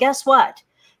do. Well, guess what?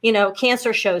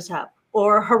 Cancer shows up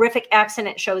or a horrific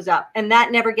accident shows up and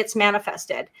that never gets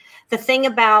manifested. The thing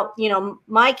about,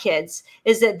 my kids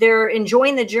is that they're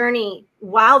enjoying the journey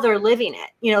while they're living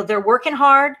it. They're working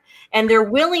hard and they're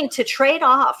willing to trade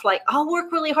off. Like, I'll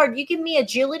work really hard. You give me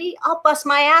agility, I'll bust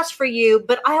my ass for you.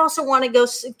 But I also want to go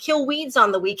kill weeds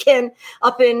on the weekend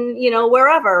up in,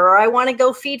 wherever, or I want to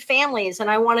go feed families. And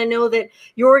I want to know that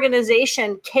your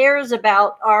organization cares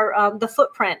about our, the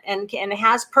footprint and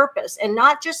has purpose and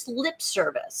not just lip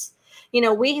service.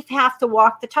 We have to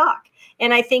walk the talk.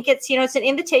 And I think it's, it's an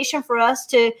invitation for us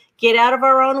to get out of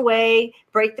our own way,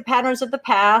 break the patterns of the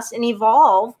past and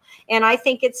evolve. And I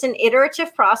think it's an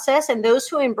iterative process. And those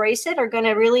who embrace it are going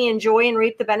to really enjoy and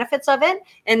reap the benefits of it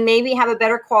and maybe have a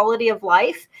better quality of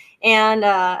life and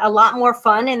a lot more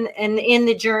fun in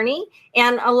the journey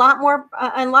and a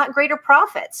lot greater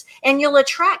profits. And you'll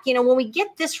attract, when we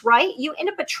get this right, you end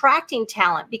up attracting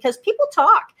talent because people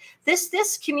talk.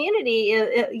 This community,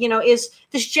 is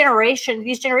this generation.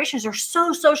 These generations are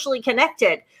so socially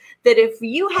connected that if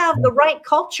you have the right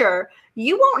culture,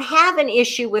 you won't have an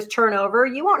issue with turnover.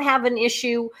 You won't have an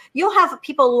issue. You'll have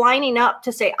people lining up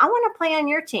to say, I want to play on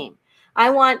your team. I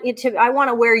want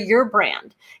to wear your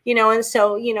brand, and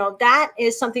so, that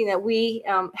is something that we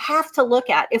have to look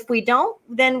at. If we don't,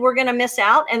 then we're going to miss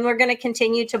out and we're going to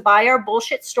continue to buy our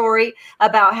bullshit story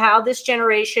about how this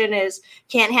generation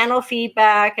can't handle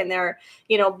feedback and they're,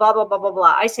 blah, blah, blah, blah,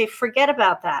 blah. I say, forget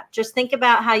about that. Just think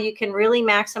about how you can really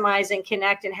maximize and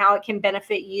connect and how it can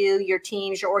benefit you, your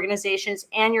teams, your organizations,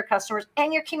 and your customers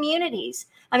and your communities.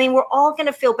 I mean, we're all going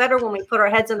to feel better when we put our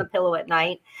heads on the pillow at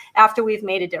night after we've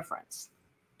made a difference.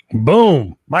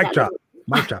 Boom. Mic drop.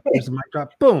 Mic drop. There's a mic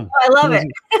drop. Boom. Oh, I love it.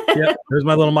 Yep. There's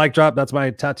my little mic drop. That's my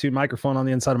tattooed microphone on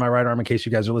the inside of my right arm in case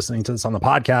you guys are listening to this on the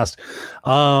podcast.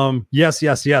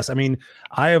 Yes. I mean,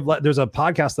 there's a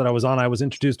podcast that I was on. I was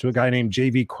introduced to a guy named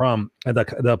JV Crum. And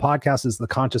the podcast is The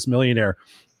Conscious Millionaire.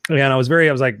 And I was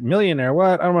like, millionaire,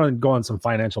 what? I don't want to go on some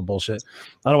financial bullshit.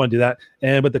 I don't want to do that.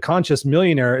 But the conscious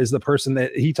millionaire is the person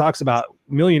that he talks about,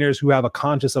 millionaires who have a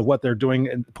conscious of what they're doing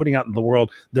and putting out in the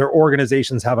world. Their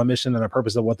organizations have a mission and a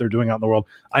purpose of what they're doing out in the world.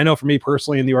 I know for me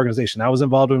personally in the organization I was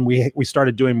involved in, we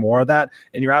started doing more of that.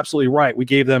 And you're absolutely right. We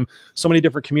gave them so many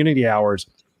different community hours.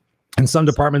 And some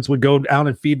departments would go down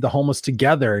and feed the homeless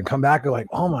together and come back and like,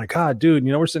 oh my God, dude,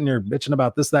 we're sitting here bitching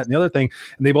about this, that, and the other thing.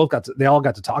 And they all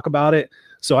got to talk about it.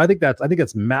 So I think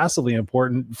that's massively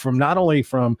important from not only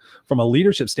from a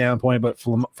leadership standpoint, but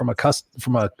from a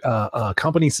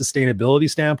company sustainability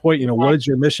standpoint. What is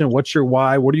your mission? What's your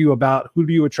why? What are you about? Who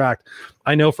do you attract?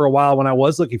 I know for a while when I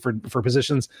was looking for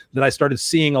positions that I started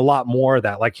seeing a lot more of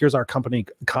that. Like, here's our company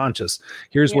conscious.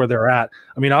 Here's where they're at.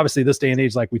 I mean, obviously this day and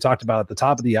age, like we talked about at the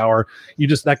top of the hour, you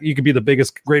could be the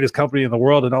biggest, greatest company in the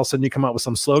world. And all of a sudden you come out with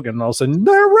some slogan and all of a sudden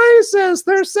they're racist,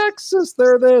 they're sexist,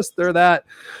 they're this, they're that.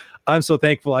 I'm so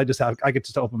thankful. I get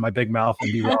to open my big mouth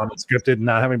and be raw and scripted and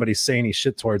not have anybody say any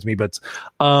shit towards me. But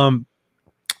one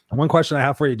question I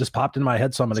have for you just popped in my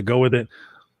head, so I'm going to go with it.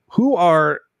 Who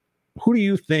do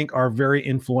you think are very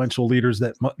influential leaders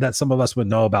that some of us would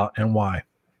know about, and why?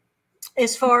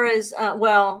 As far as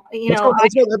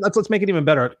let's make it even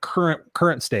better.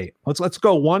 Current state. Let's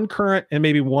go one current and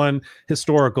maybe one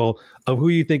historical of who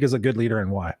you think is a good leader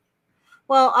and why.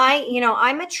 Well,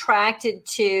 I'm attracted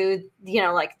to,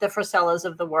 like the Frisellas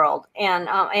of the world, and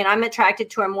I'm attracted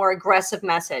to a more aggressive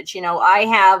message.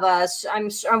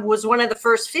 I was one of the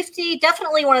first 50,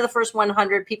 definitely one of the first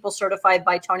 100 people certified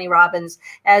by Tony Robbins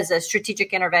as a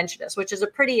strategic interventionist, which is a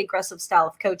pretty aggressive style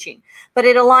of coaching, but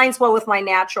it aligns well with my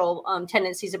natural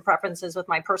tendencies and preferences, with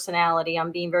my personality.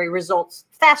 I'm being very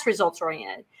fast results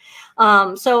oriented.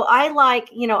 So I like,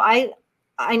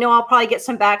 I know I'll probably get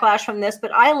some backlash from this,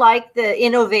 but I like the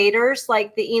innovators,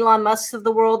 like the Elon Musks of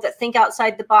the world, that think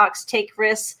outside the box, take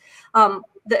risks.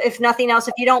 If nothing else,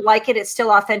 if you don't like it, it's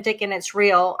still authentic and it's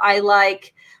real. I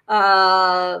like,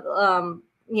 Ed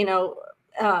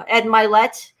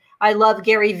Milet. I love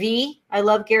Gary Vee. I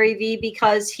love Gary Vee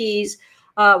because he's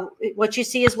what you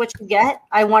see is what you get.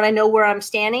 I want to know where I'm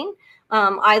standing.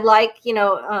 I like,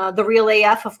 the Real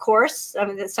AF, of course. I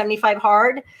mean, the 75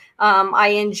 Hard. I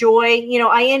enjoy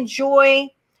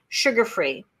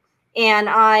sugar-free. And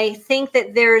I think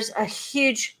that there's a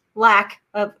huge lack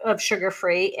of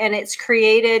sugar-free, and it's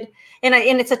created, and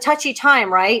it's a touchy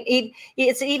time, right?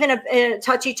 It's even a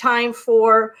touchy time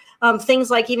for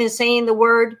things like even saying the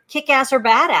word kick-ass or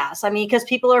badass. I mean, because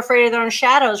people are afraid of their own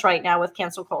shadows right now with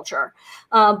cancel culture.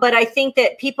 But I think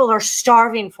that people are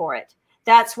starving for it.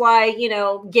 That's why,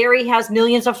 Gary has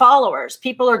millions of followers.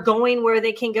 People are going where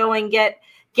they can go and get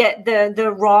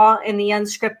the raw and the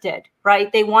unscripted,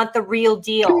 right? They want the real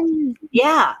deal.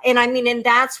 Yeah. And I mean, and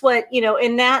that's what,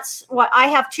 and that's what I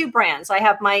have. Two brands. I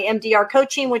have my MDR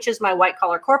coaching, which is my white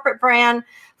collar corporate brand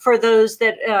for those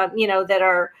that, that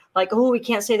are like, oh, we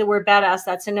can't say the word badass.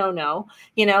 That's a no-no,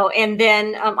 and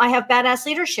then I have badass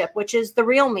leadership, which is the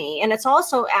real me. And it's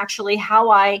also actually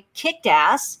how I kicked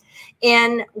ass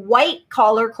in white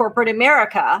collar corporate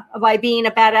America by being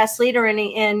a badass leader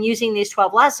and using these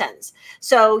 12 lessons.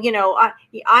 So,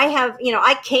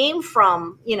 I came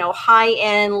from, high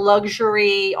end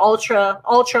luxury, ultra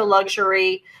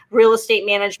luxury real estate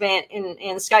management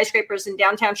in skyscrapers in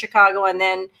downtown Chicago, and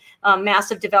then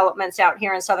massive developments out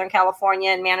here in Southern California,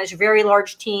 and manage very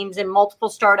large teams and multiple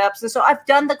startups. And so I've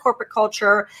done the corporate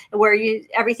culture where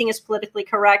everything is politically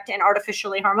correct and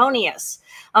artificially harmonious.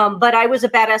 But I was a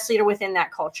badass leader within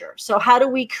that culture. So how do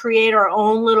we create our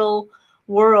own little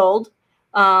world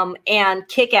and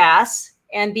kick ass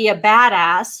and be a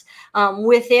badass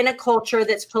within a culture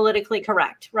that's politically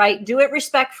correct, right? Do it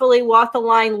respectfully, walk the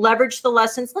line, leverage the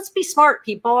lessons. Let's be smart,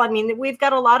 people. I mean, we've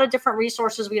got a lot of different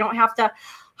resources. We don't have to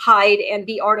hide and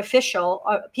be artificial.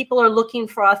 People are looking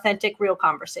for authentic, real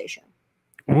conversation.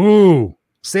 Ooh,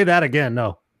 say that again.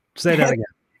 No, say that again.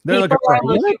 They're looking for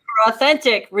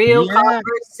authentic, real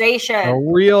conversation. A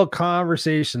real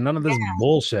conversation. None of this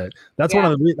bullshit. That's one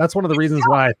of the reasons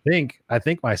why I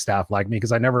think my staff like me,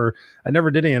 because I never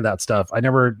did any of that stuff. I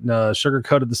never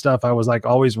sugarcoated the stuff. I was like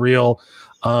always real,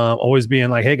 always being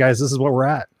like, hey guys, this is where we're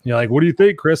at. Like, what do you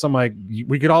think, Chris? I'm like,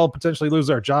 we could all potentially lose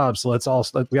our jobs, so let's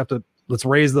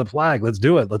raise the flag. Let's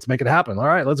do it. Let's make it happen. All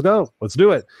right, let's go. Let's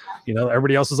do it.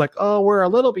 Everybody else is like, oh, we're a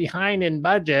little behind in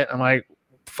budget. I'm like,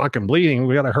 fucking bleeding.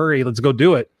 We got to hurry. Let's go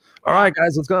do it. All right,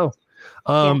 guys, let's go.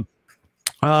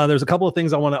 There's a couple of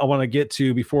things I want to get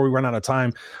to before we run out of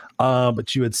time.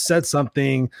 But you had said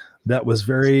something that was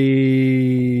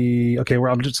very okay.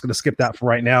 Well, I'm just going to skip that for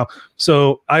right now.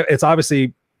 So it's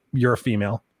obviously you're a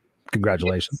female.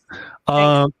 Congratulations.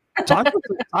 Talk to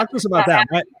us about that.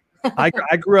 I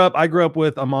grew up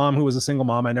with a mom who was a single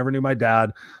mom. I never knew my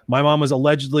dad. My mom was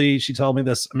allegedly, she told me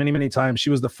this many, many times, she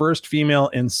was the first female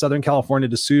in Southern California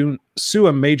to sue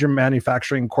a major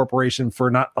manufacturing corporation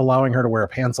for not allowing her to wear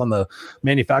pants on the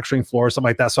manufacturing floor or something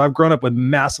like that. So I've grown up with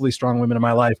massively strong women in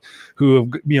my life who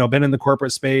have, been in the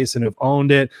corporate space and have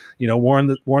owned it, worn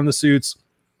the suits.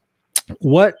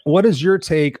 What is your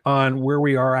take on where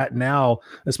we are at now,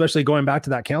 especially going back to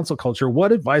that cancel culture?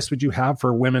 What advice would you have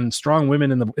for women, strong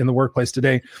women in the workplace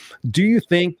today? Do you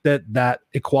think that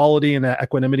equality and that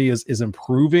equanimity is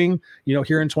improving,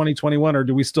 here in 2021, or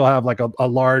do we still have like a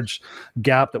large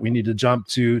gap that we need to jump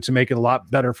to make it a lot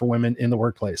better for women in the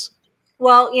workplace?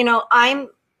 Well,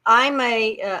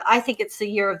 I think it's the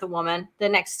year of the woman. The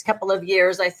next couple of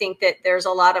years, I think that there's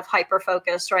a lot of hyper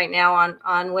focus right now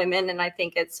on women, and I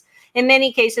think it's, in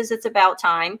many cases, it's about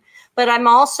time. But I'm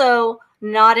also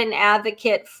not an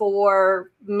advocate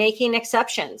for making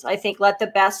exceptions. I think let the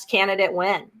best candidate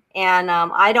win. And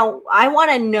I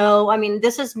want to know, I mean,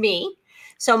 this is me.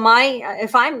 So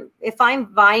if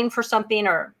I'm vying for something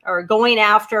or going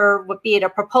after, be it a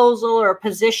proposal or a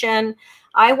position,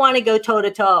 I want to go toe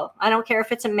to toe. I don't care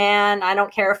if it's a man. I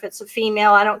don't care if it's a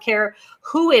female. I don't care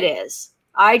who it is.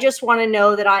 I just want to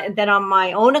know that on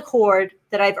my own accord,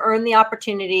 that I've earned the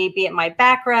opportunity, be it my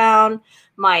background,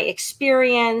 my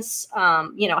experience,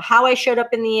 how I showed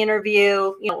up in the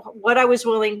interview, what I was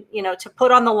willing, to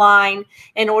put on the line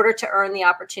in order to earn the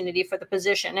opportunity for the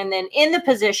position. And then in the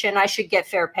position, I should get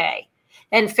fair pay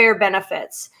and fair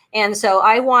benefits. And so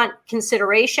I want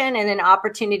consideration and an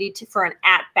opportunity for an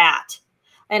at-bat.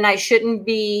 And I shouldn't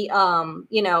be, I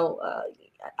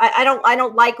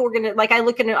don't like I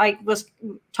was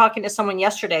talking to someone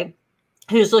yesterday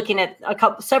who's looking at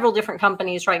several different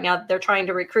companies right now. They're trying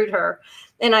to recruit her.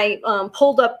 And I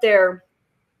pulled up their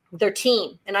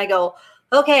team and I go,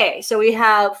 okay, so we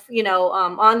have,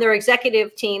 on their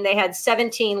executive team, they had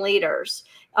 17 leaders,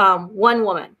 one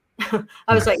woman.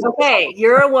 I was like, okay,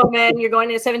 you're a woman, you're going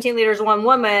to 17 leaders, one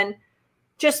woman.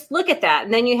 Just look at that.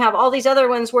 And then you have all these other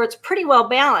ones where it's pretty well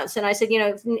balanced. And I said,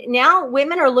 now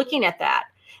women are looking at that.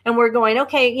 And we're going,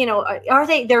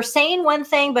 okay, they're saying one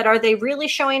thing, but are they really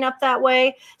showing up that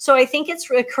way? So I think it's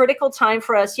a critical time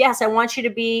for us. Yes, I want you to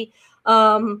be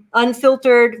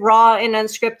unfiltered, raw, and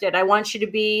unscripted. I want you to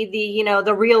be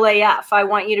the real AF. I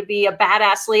want you to be a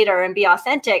badass leader and be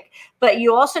authentic, but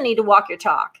you also need to walk your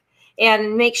talk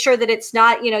and make sure that it's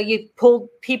not, you pull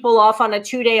people off on a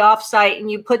 2-day offsite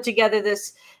and you put together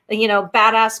this,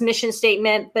 badass mission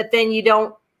statement, but then you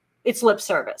don't, it's lip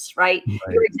service, right?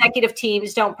 Your executive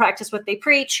teams don't practice what they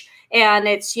preach. And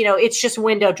it's, it's just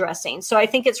window dressing. So I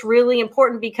think it's really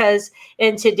important because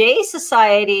in today's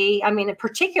society, I mean,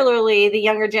 particularly the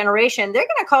younger generation, they're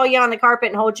going to call you on the carpet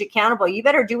and hold you accountable. You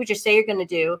better do what you say you're going to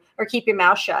do or keep your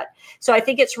mouth shut. So I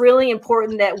think it's really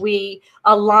important that we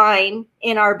align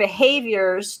in our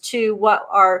behaviors to what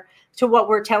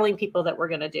we're telling people that we're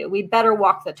going to do. We better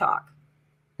walk the talk.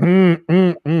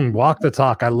 Walk the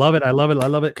talk. I love it. I love it. I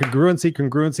love it.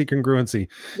 Congruency.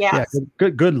 Yes. Yeah.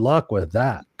 Good luck with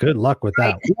that. Good luck with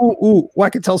that. Ooh.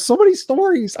 I can tell so many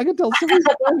stories.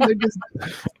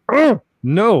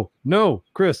 No,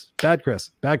 Chris, bad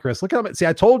Chris. Look how see,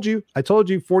 I told you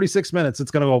 46 minutes. It's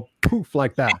going to go poof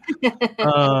like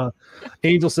that.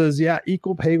 Angel says, yeah,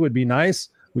 equal pay would be nice.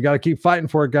 We got to keep fighting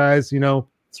for it, guys.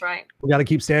 That's right. We got to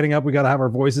keep standing up. We got to have our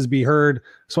voices be heard.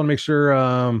 Just want to make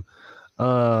sure,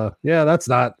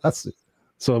 that's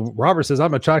so Robert says,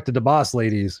 I'm attracted to boss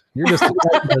ladies. You're just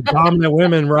the dominant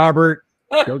women, Robert.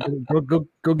 Go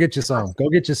get you some. Go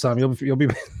get you some. You'll be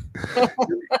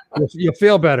you'll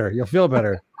feel better. You'll feel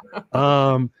better.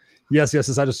 Yes.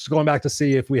 I just going back to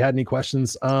see if we had any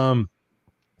questions. I'm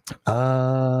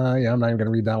not even gonna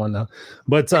read that one now.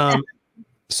 But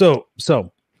so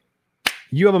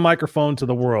you have a microphone to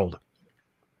the world.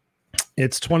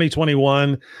 It's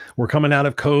 2021. We're coming out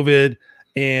of COVID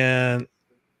and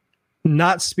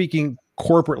not speaking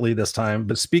corporately this time,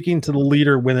 but speaking to the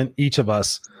leader within each of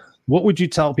us. What would you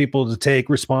tell people to take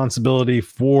responsibility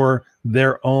for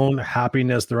their own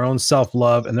happiness, their own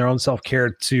self-love, and their own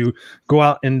self-care to go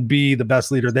out and be the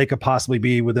best leader they could possibly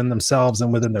be within themselves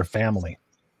and within their family?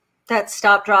 That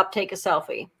stop, drop, take a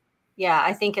selfie. Yeah,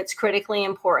 I think it's critically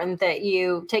important that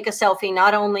you take a selfie,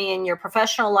 not only in your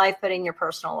professional life, but in your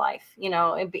personal life,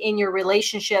 in your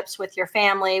relationships with your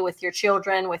family, with your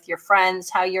children, with your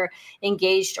friends, how you're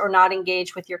engaged or not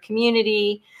engaged with your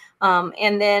community.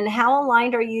 And then how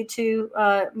aligned are you to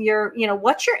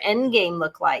what's your end game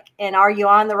look like? And are you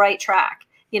on the right track?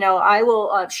 I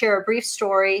will share a brief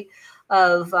story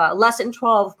of lesson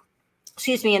 12,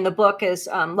 in the book is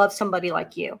Love Somebody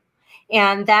Like You.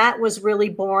 And that was really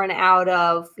born out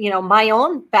of, my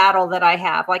own battle that I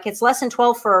have. Like, it's lesson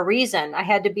 12 for a reason. I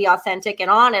had to be authentic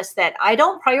and honest that I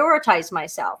don't prioritize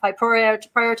myself. I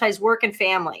prioritize work and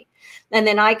family. And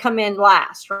then I come in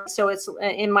last. Right? So it's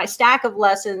in my stack of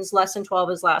lessons, lesson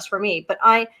 12 is last for me. But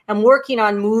I am working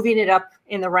on moving it up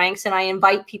in the ranks. And I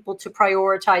invite people to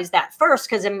prioritize that first,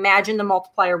 because imagine the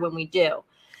multiplier when we do.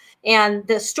 And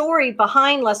the story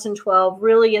behind lesson 12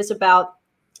 really is about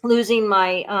losing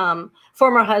my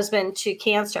former husband to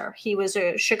cancer. He was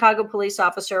a Chicago police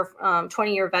officer,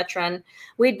 20-year veteran.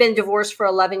 We'd been divorced for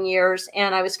 11 years,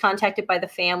 and I was contacted by the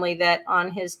family that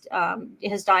on his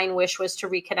dying wish was to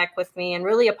reconnect with me and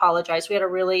really apologize. We had a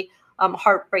really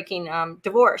heartbreaking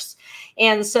divorce.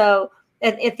 And so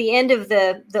at the end of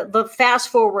the fast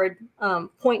forward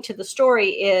point to the story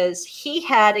is he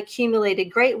had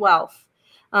accumulated great wealth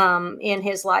in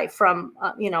his life, from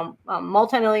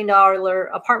multi-million-dollar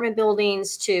apartment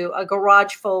buildings to a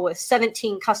garage full with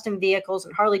 17 custom vehicles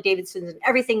and Harley Davidsons and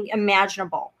everything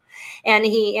imaginable. And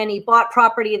he bought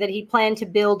property that he planned to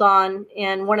build on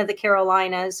in one of the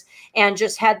Carolinas, and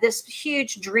just had this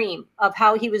huge dream of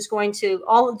how he was going to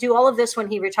do all of this when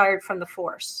he retired from the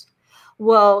force.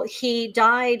 Well, he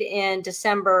died in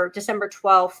December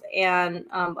 12th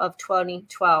of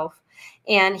 2012.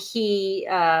 And he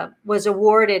was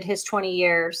awarded his 20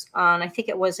 years on, I think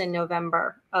it was in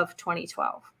November of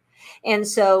 2012. And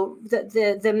so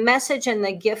the message and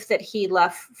the gift that he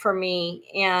left for me,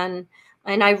 and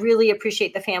I really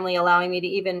appreciate the family allowing me to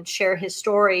even share his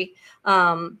story,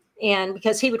 and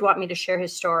because he would want me to share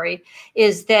his story,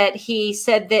 is that he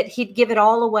said that he'd give it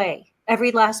all away,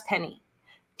 every last penny,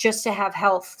 just to have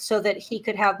health so that he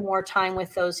could have more time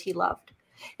with those he loved.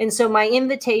 And so my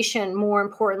invitation, more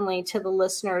importantly, to the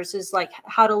listeners is like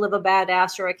how to live a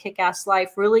badass or a kick-ass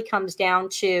life really comes down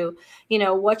to,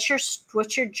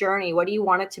 what's your journey? What do you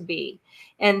want it to be?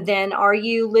 And then are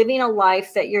you living a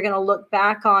life that you're going to look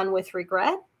back on with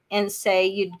regret and say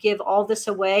you'd give all this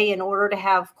away in order to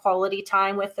have quality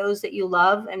time with those that you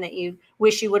love and that you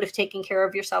wish you would have taken care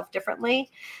of yourself differently?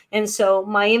 And so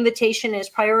my invitation is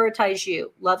prioritize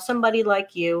you, love somebody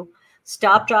like you,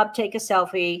 stop, drop, take a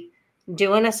selfie,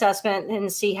 do an assessment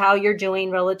and see how you're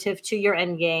doing relative to your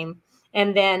end game,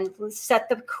 and then set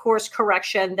the course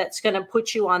correction that's going to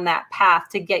put you on that path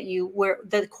to get you where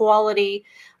the quality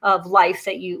of life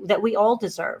that we all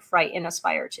deserve, right, and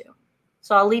aspire to.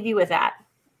 So I'll leave you with that.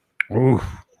 Ooh,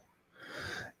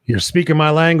 you're speaking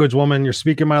my language, woman. You're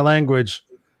speaking my language.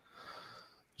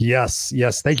 Yes.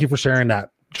 Thank you for sharing that.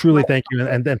 Truly, thank you,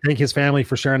 and then thank his family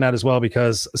for sharing that as well,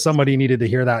 because somebody needed to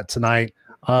hear that tonight.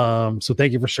 So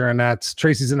thank you for sharing that.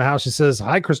 Tracy's in the house. She says,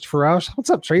 "Hi, Christopher Rausch."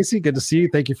 What's up, Tracy? Good to see you.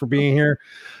 Thank you for being here.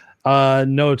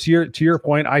 No, to your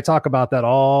point, I talk about that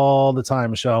all the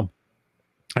time, Michelle.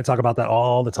 I talk about that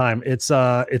all the time. It's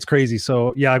crazy.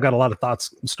 So yeah, I've got a lot of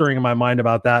thoughts stirring in my mind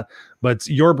about that, but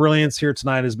your brilliance here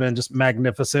tonight has been just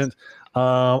magnificent.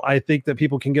 I think that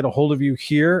people can get a hold of you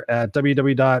here at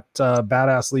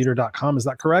www.badassleader.com. Is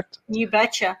that correct? You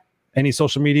betcha. Any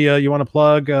social media you want to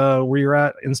plug, where you're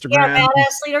at? Instagram? Yeah,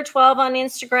 Badass Leader 12 on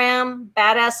Instagram,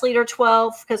 Badass Leader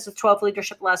 12 because of 12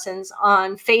 leadership lessons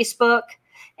on Facebook.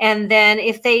 And then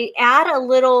if they add a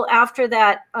little after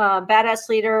that,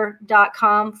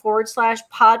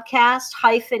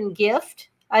 badassleader.com/podcast-gift,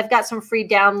 I've got some free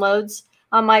downloads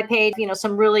on my page,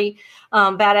 some really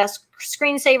badass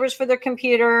screensavers for their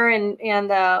computer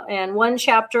and one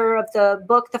chapter of the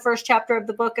book, the first chapter of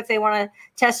the book, if they want to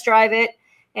test drive it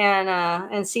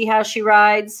and see how she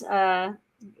rides,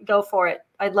 go for it.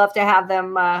 I'd love to have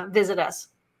them visit us.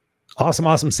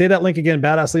 Awesome. Say that link again,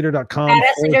 badassleader.com.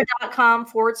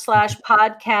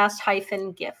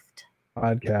 Badassleader.com/podcast-gift.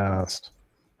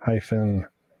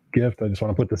 Podcast-gift. I just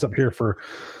want to put this up here for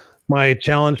my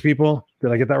challenge people.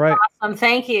 Did I get that right? Awesome.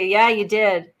 Thank you. Yeah, you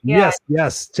did. Yeah.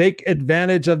 Yes. Take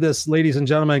advantage of this, ladies and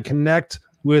gentlemen. Connect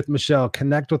with Michelle.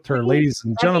 Connect with her, ladies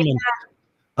and gentlemen.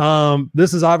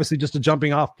 This is obviously just a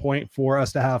jumping off point for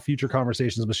us to have future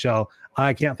conversations, Michelle.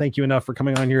 I can't thank you enough for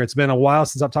coming on here. It's been a while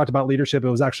since I've talked about leadership. It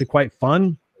was actually quite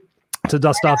fun to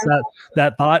dust off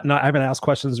that thought. And I haven't asked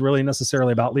questions really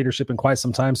necessarily about leadership in quite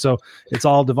some time. So it's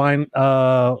all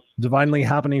divinely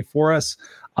happening for us.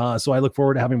 So I look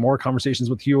forward to having more conversations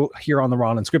with you here on the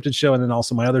Raw and Unscripted show, and then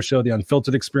also my other show, The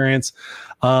Unfiltered Experience.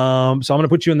 So I'm going to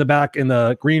put you in the back in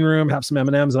the green room, have some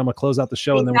M&Ms, and I'm going to close out the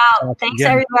show. And then thanks,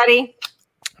 everybody.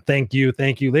 Thank you.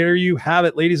 There you have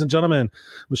it, ladies and gentlemen.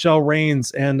 Michelle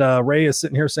Rains, and Ray is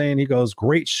sitting here saying, he goes,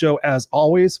 "Great show as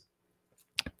always."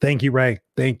 Thank you, Ray.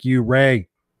 I'm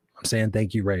saying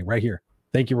thank you, Ray, right here.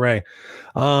 Thank you, Ray.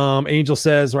 Angel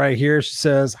says right here, she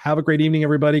says, "Have a great evening,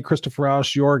 everybody. Christopher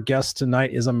Rausch, your guest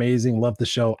tonight is amazing. Love the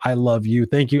show. I love you."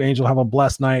 Thank you, Angel. Have a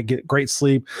blessed night. Get great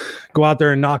sleep. Go out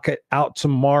there and knock it out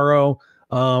tomorrow.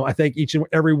 I thank each and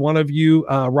every one of you.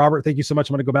 Robert, thank you so much.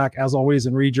 I'm going to go back as always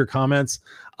and read your comments.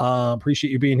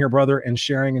 Appreciate you being here, brother, and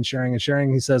sharing. He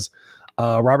says,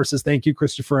 Robert says, "Thank you,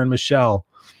 Christopher and Michelle."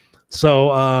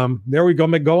 So there we go,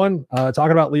 McGowan,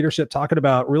 talking about leadership, talking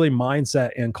about really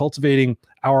mindset and cultivating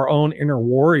our own inner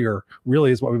warrior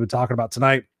really is what we've been talking about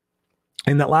tonight.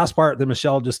 And that last part that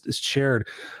Michelle just shared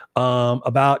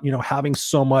about, having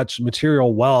so much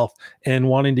material wealth and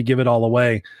wanting to give it all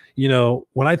away.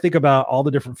 When I think about all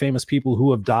the different famous people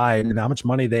who have died and how much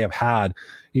money they have had,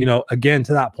 again,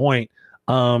 to that point,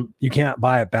 you can't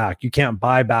buy it back. You can't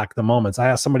buy back the moments. I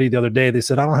asked somebody the other day, they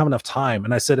said, "I don't have enough time."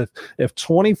 And I said, if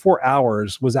 24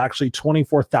 hours was actually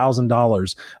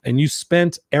 $24,000 and you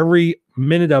spent every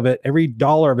minute of it, every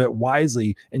dollar of it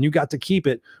wisely, and you got to keep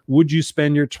it, would you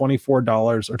spend your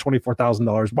 $24 or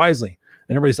 $24,000 wisely?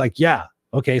 And everybody's like, yeah.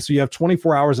 Okay, so you have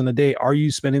 24 hours in a day. Are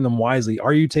you spending them wisely?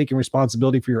 Are you taking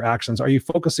responsibility for your actions? Are you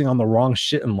focusing on the wrong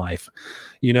shit in life?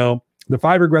 The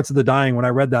 5 Regrets of the Dying, when I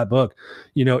read that book,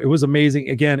 it was amazing.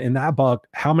 Again, in that book,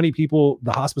 how many people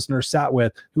the hospice nurse sat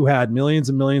with who had millions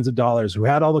and millions of dollars, who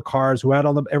had all the cars, who had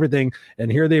all the everything.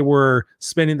 And here they were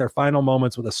spending their final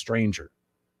moments with a stranger.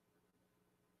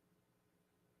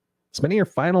 Spending your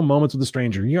final moments with a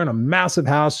stranger. You're in a massive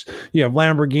house. You have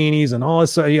Lamborghinis and all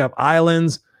this. You have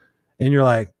islands. And you're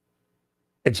like,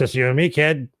 it's just you and me,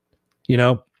 kid.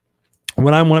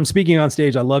 When I'm speaking on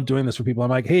stage, I love doing this for people. I'm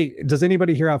like, hey, does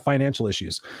anybody here have financial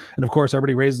issues? And of course,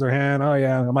 everybody raises their hand. Oh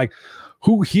yeah. I'm like,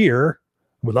 who here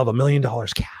would love $1 million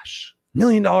cash? $1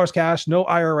 million cash, no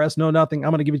IRS, no nothing.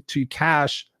 I'm going to give it to you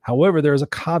cash. However, there's a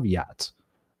caveat.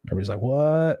 Everybody's like,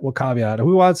 what? What caveat?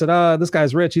 Who wants it? This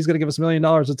guy's rich. He's going to give us $1 million.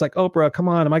 It's like, Oprah, come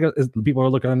on. People are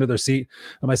looking under their seat.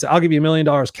 I say, I'll give you $1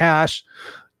 million cash.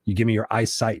 You give me your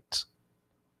eyesight.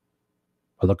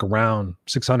 I look around,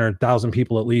 600,000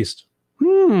 people at least.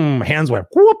 Hands went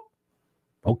whoop.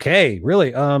 Okay,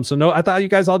 really? So no, I thought you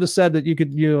guys all just said that you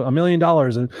could $1 million,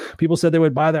 and people said they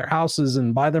would buy their houses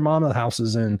and buy their mama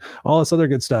houses and all this other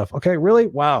good stuff. Okay, really?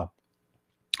 Wow.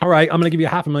 All right, I'm going to give you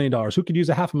 $500,000. Who could use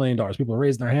 $500,000? People are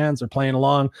raising their hands. They're playing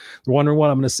along. They're wondering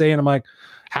what I'm going to say. And I'm like,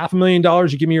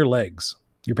 $500,000, you give me your legs.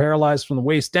 You're paralyzed from the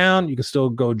waist down. You can still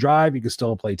go drive. You can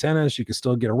still play tennis. You can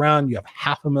still get around. You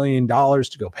have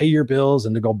 $500,000 to go pay your bills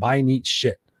and to go buy neat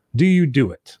shit. Do you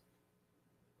do it?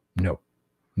 No,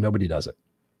 nobody does it.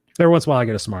 Every once in a while, I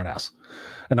get a smart ass.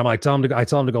 And I'm like, I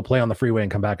tell him to go play on the freeway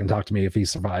and come back and talk to me if he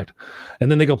survived.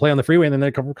 And then they go play on the freeway and then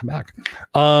they come back.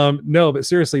 No, but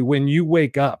seriously, when you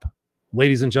wake up,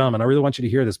 ladies and gentlemen, I really want you to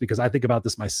hear this because I think about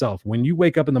this myself. When you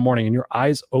wake up in the morning and your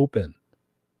eyes open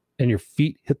and your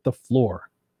feet hit the floor,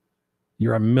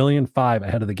 you're 1,000,005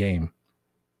 ahead of the game.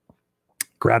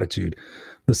 Gratitude.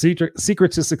 The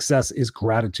secret to success is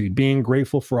gratitude, being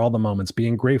grateful for all the moments,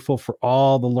 being grateful for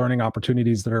all the learning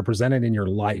opportunities that are presented in your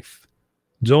life.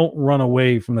 Don't run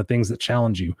away from the things that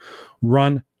challenge you.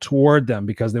 Run toward them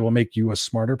because they will make you a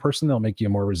smarter person. They'll make you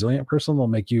a more resilient person. They'll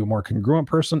make you a more congruent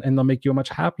person, and they'll make you a much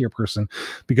happier person.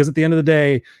 Because at the end of the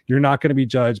day, you're not going to be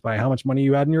judged by how much money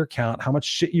you had in your account, how much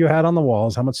shit you had on the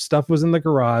walls, how much stuff was in the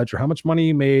garage, or how much money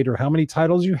you made, or how many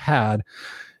titles you had.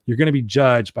 You're going to be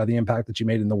judged by the impact that you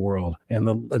made in the world and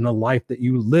the life that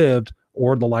you lived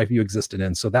or the life you existed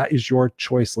in. So that is your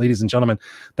choice, ladies and gentlemen.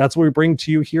 That's what we bring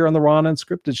to you here on the Raw and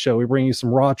Unscripted show. We bring you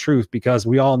some raw truth because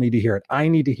we all need to hear it. I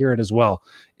need to hear it as well.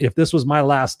 If this was my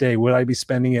last day, would I be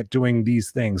spending it doing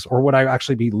these things, or would I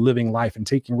actually be living life and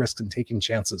taking risks and taking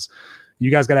chances? You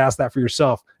guys got to ask that for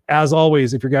yourself. As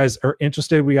always, if you guys are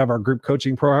interested, we have our group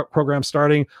coaching program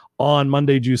starting on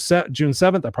Monday, June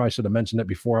 7th. I probably should have mentioned it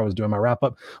before I was doing my wrap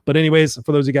up. But anyways,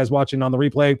 for those of you guys watching on the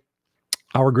replay,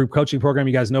 our group coaching program,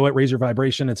 you guys know it, Raise Your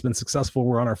Vibration. It's been successful.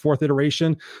 We're on our 4th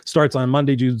iteration. Starts on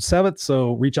Monday, June 7th.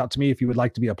 So reach out to me if you would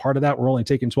like to be a part of that. We're only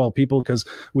taking 12 people because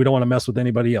we don't want to mess with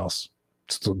anybody else.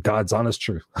 It's God's honest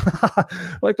truth.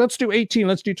 Like, let's do 18,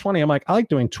 let's do 20. I'm like, I like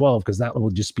doing 12 because that will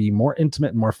just be more intimate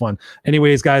and more fun.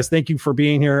 Anyways, guys, thank you for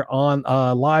being here on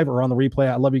live or on the replay.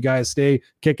 I love you guys. Stay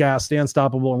kick ass, stay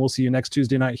unstoppable, and we'll see you next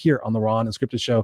Tuesday night here on the Raw and Unscripted show.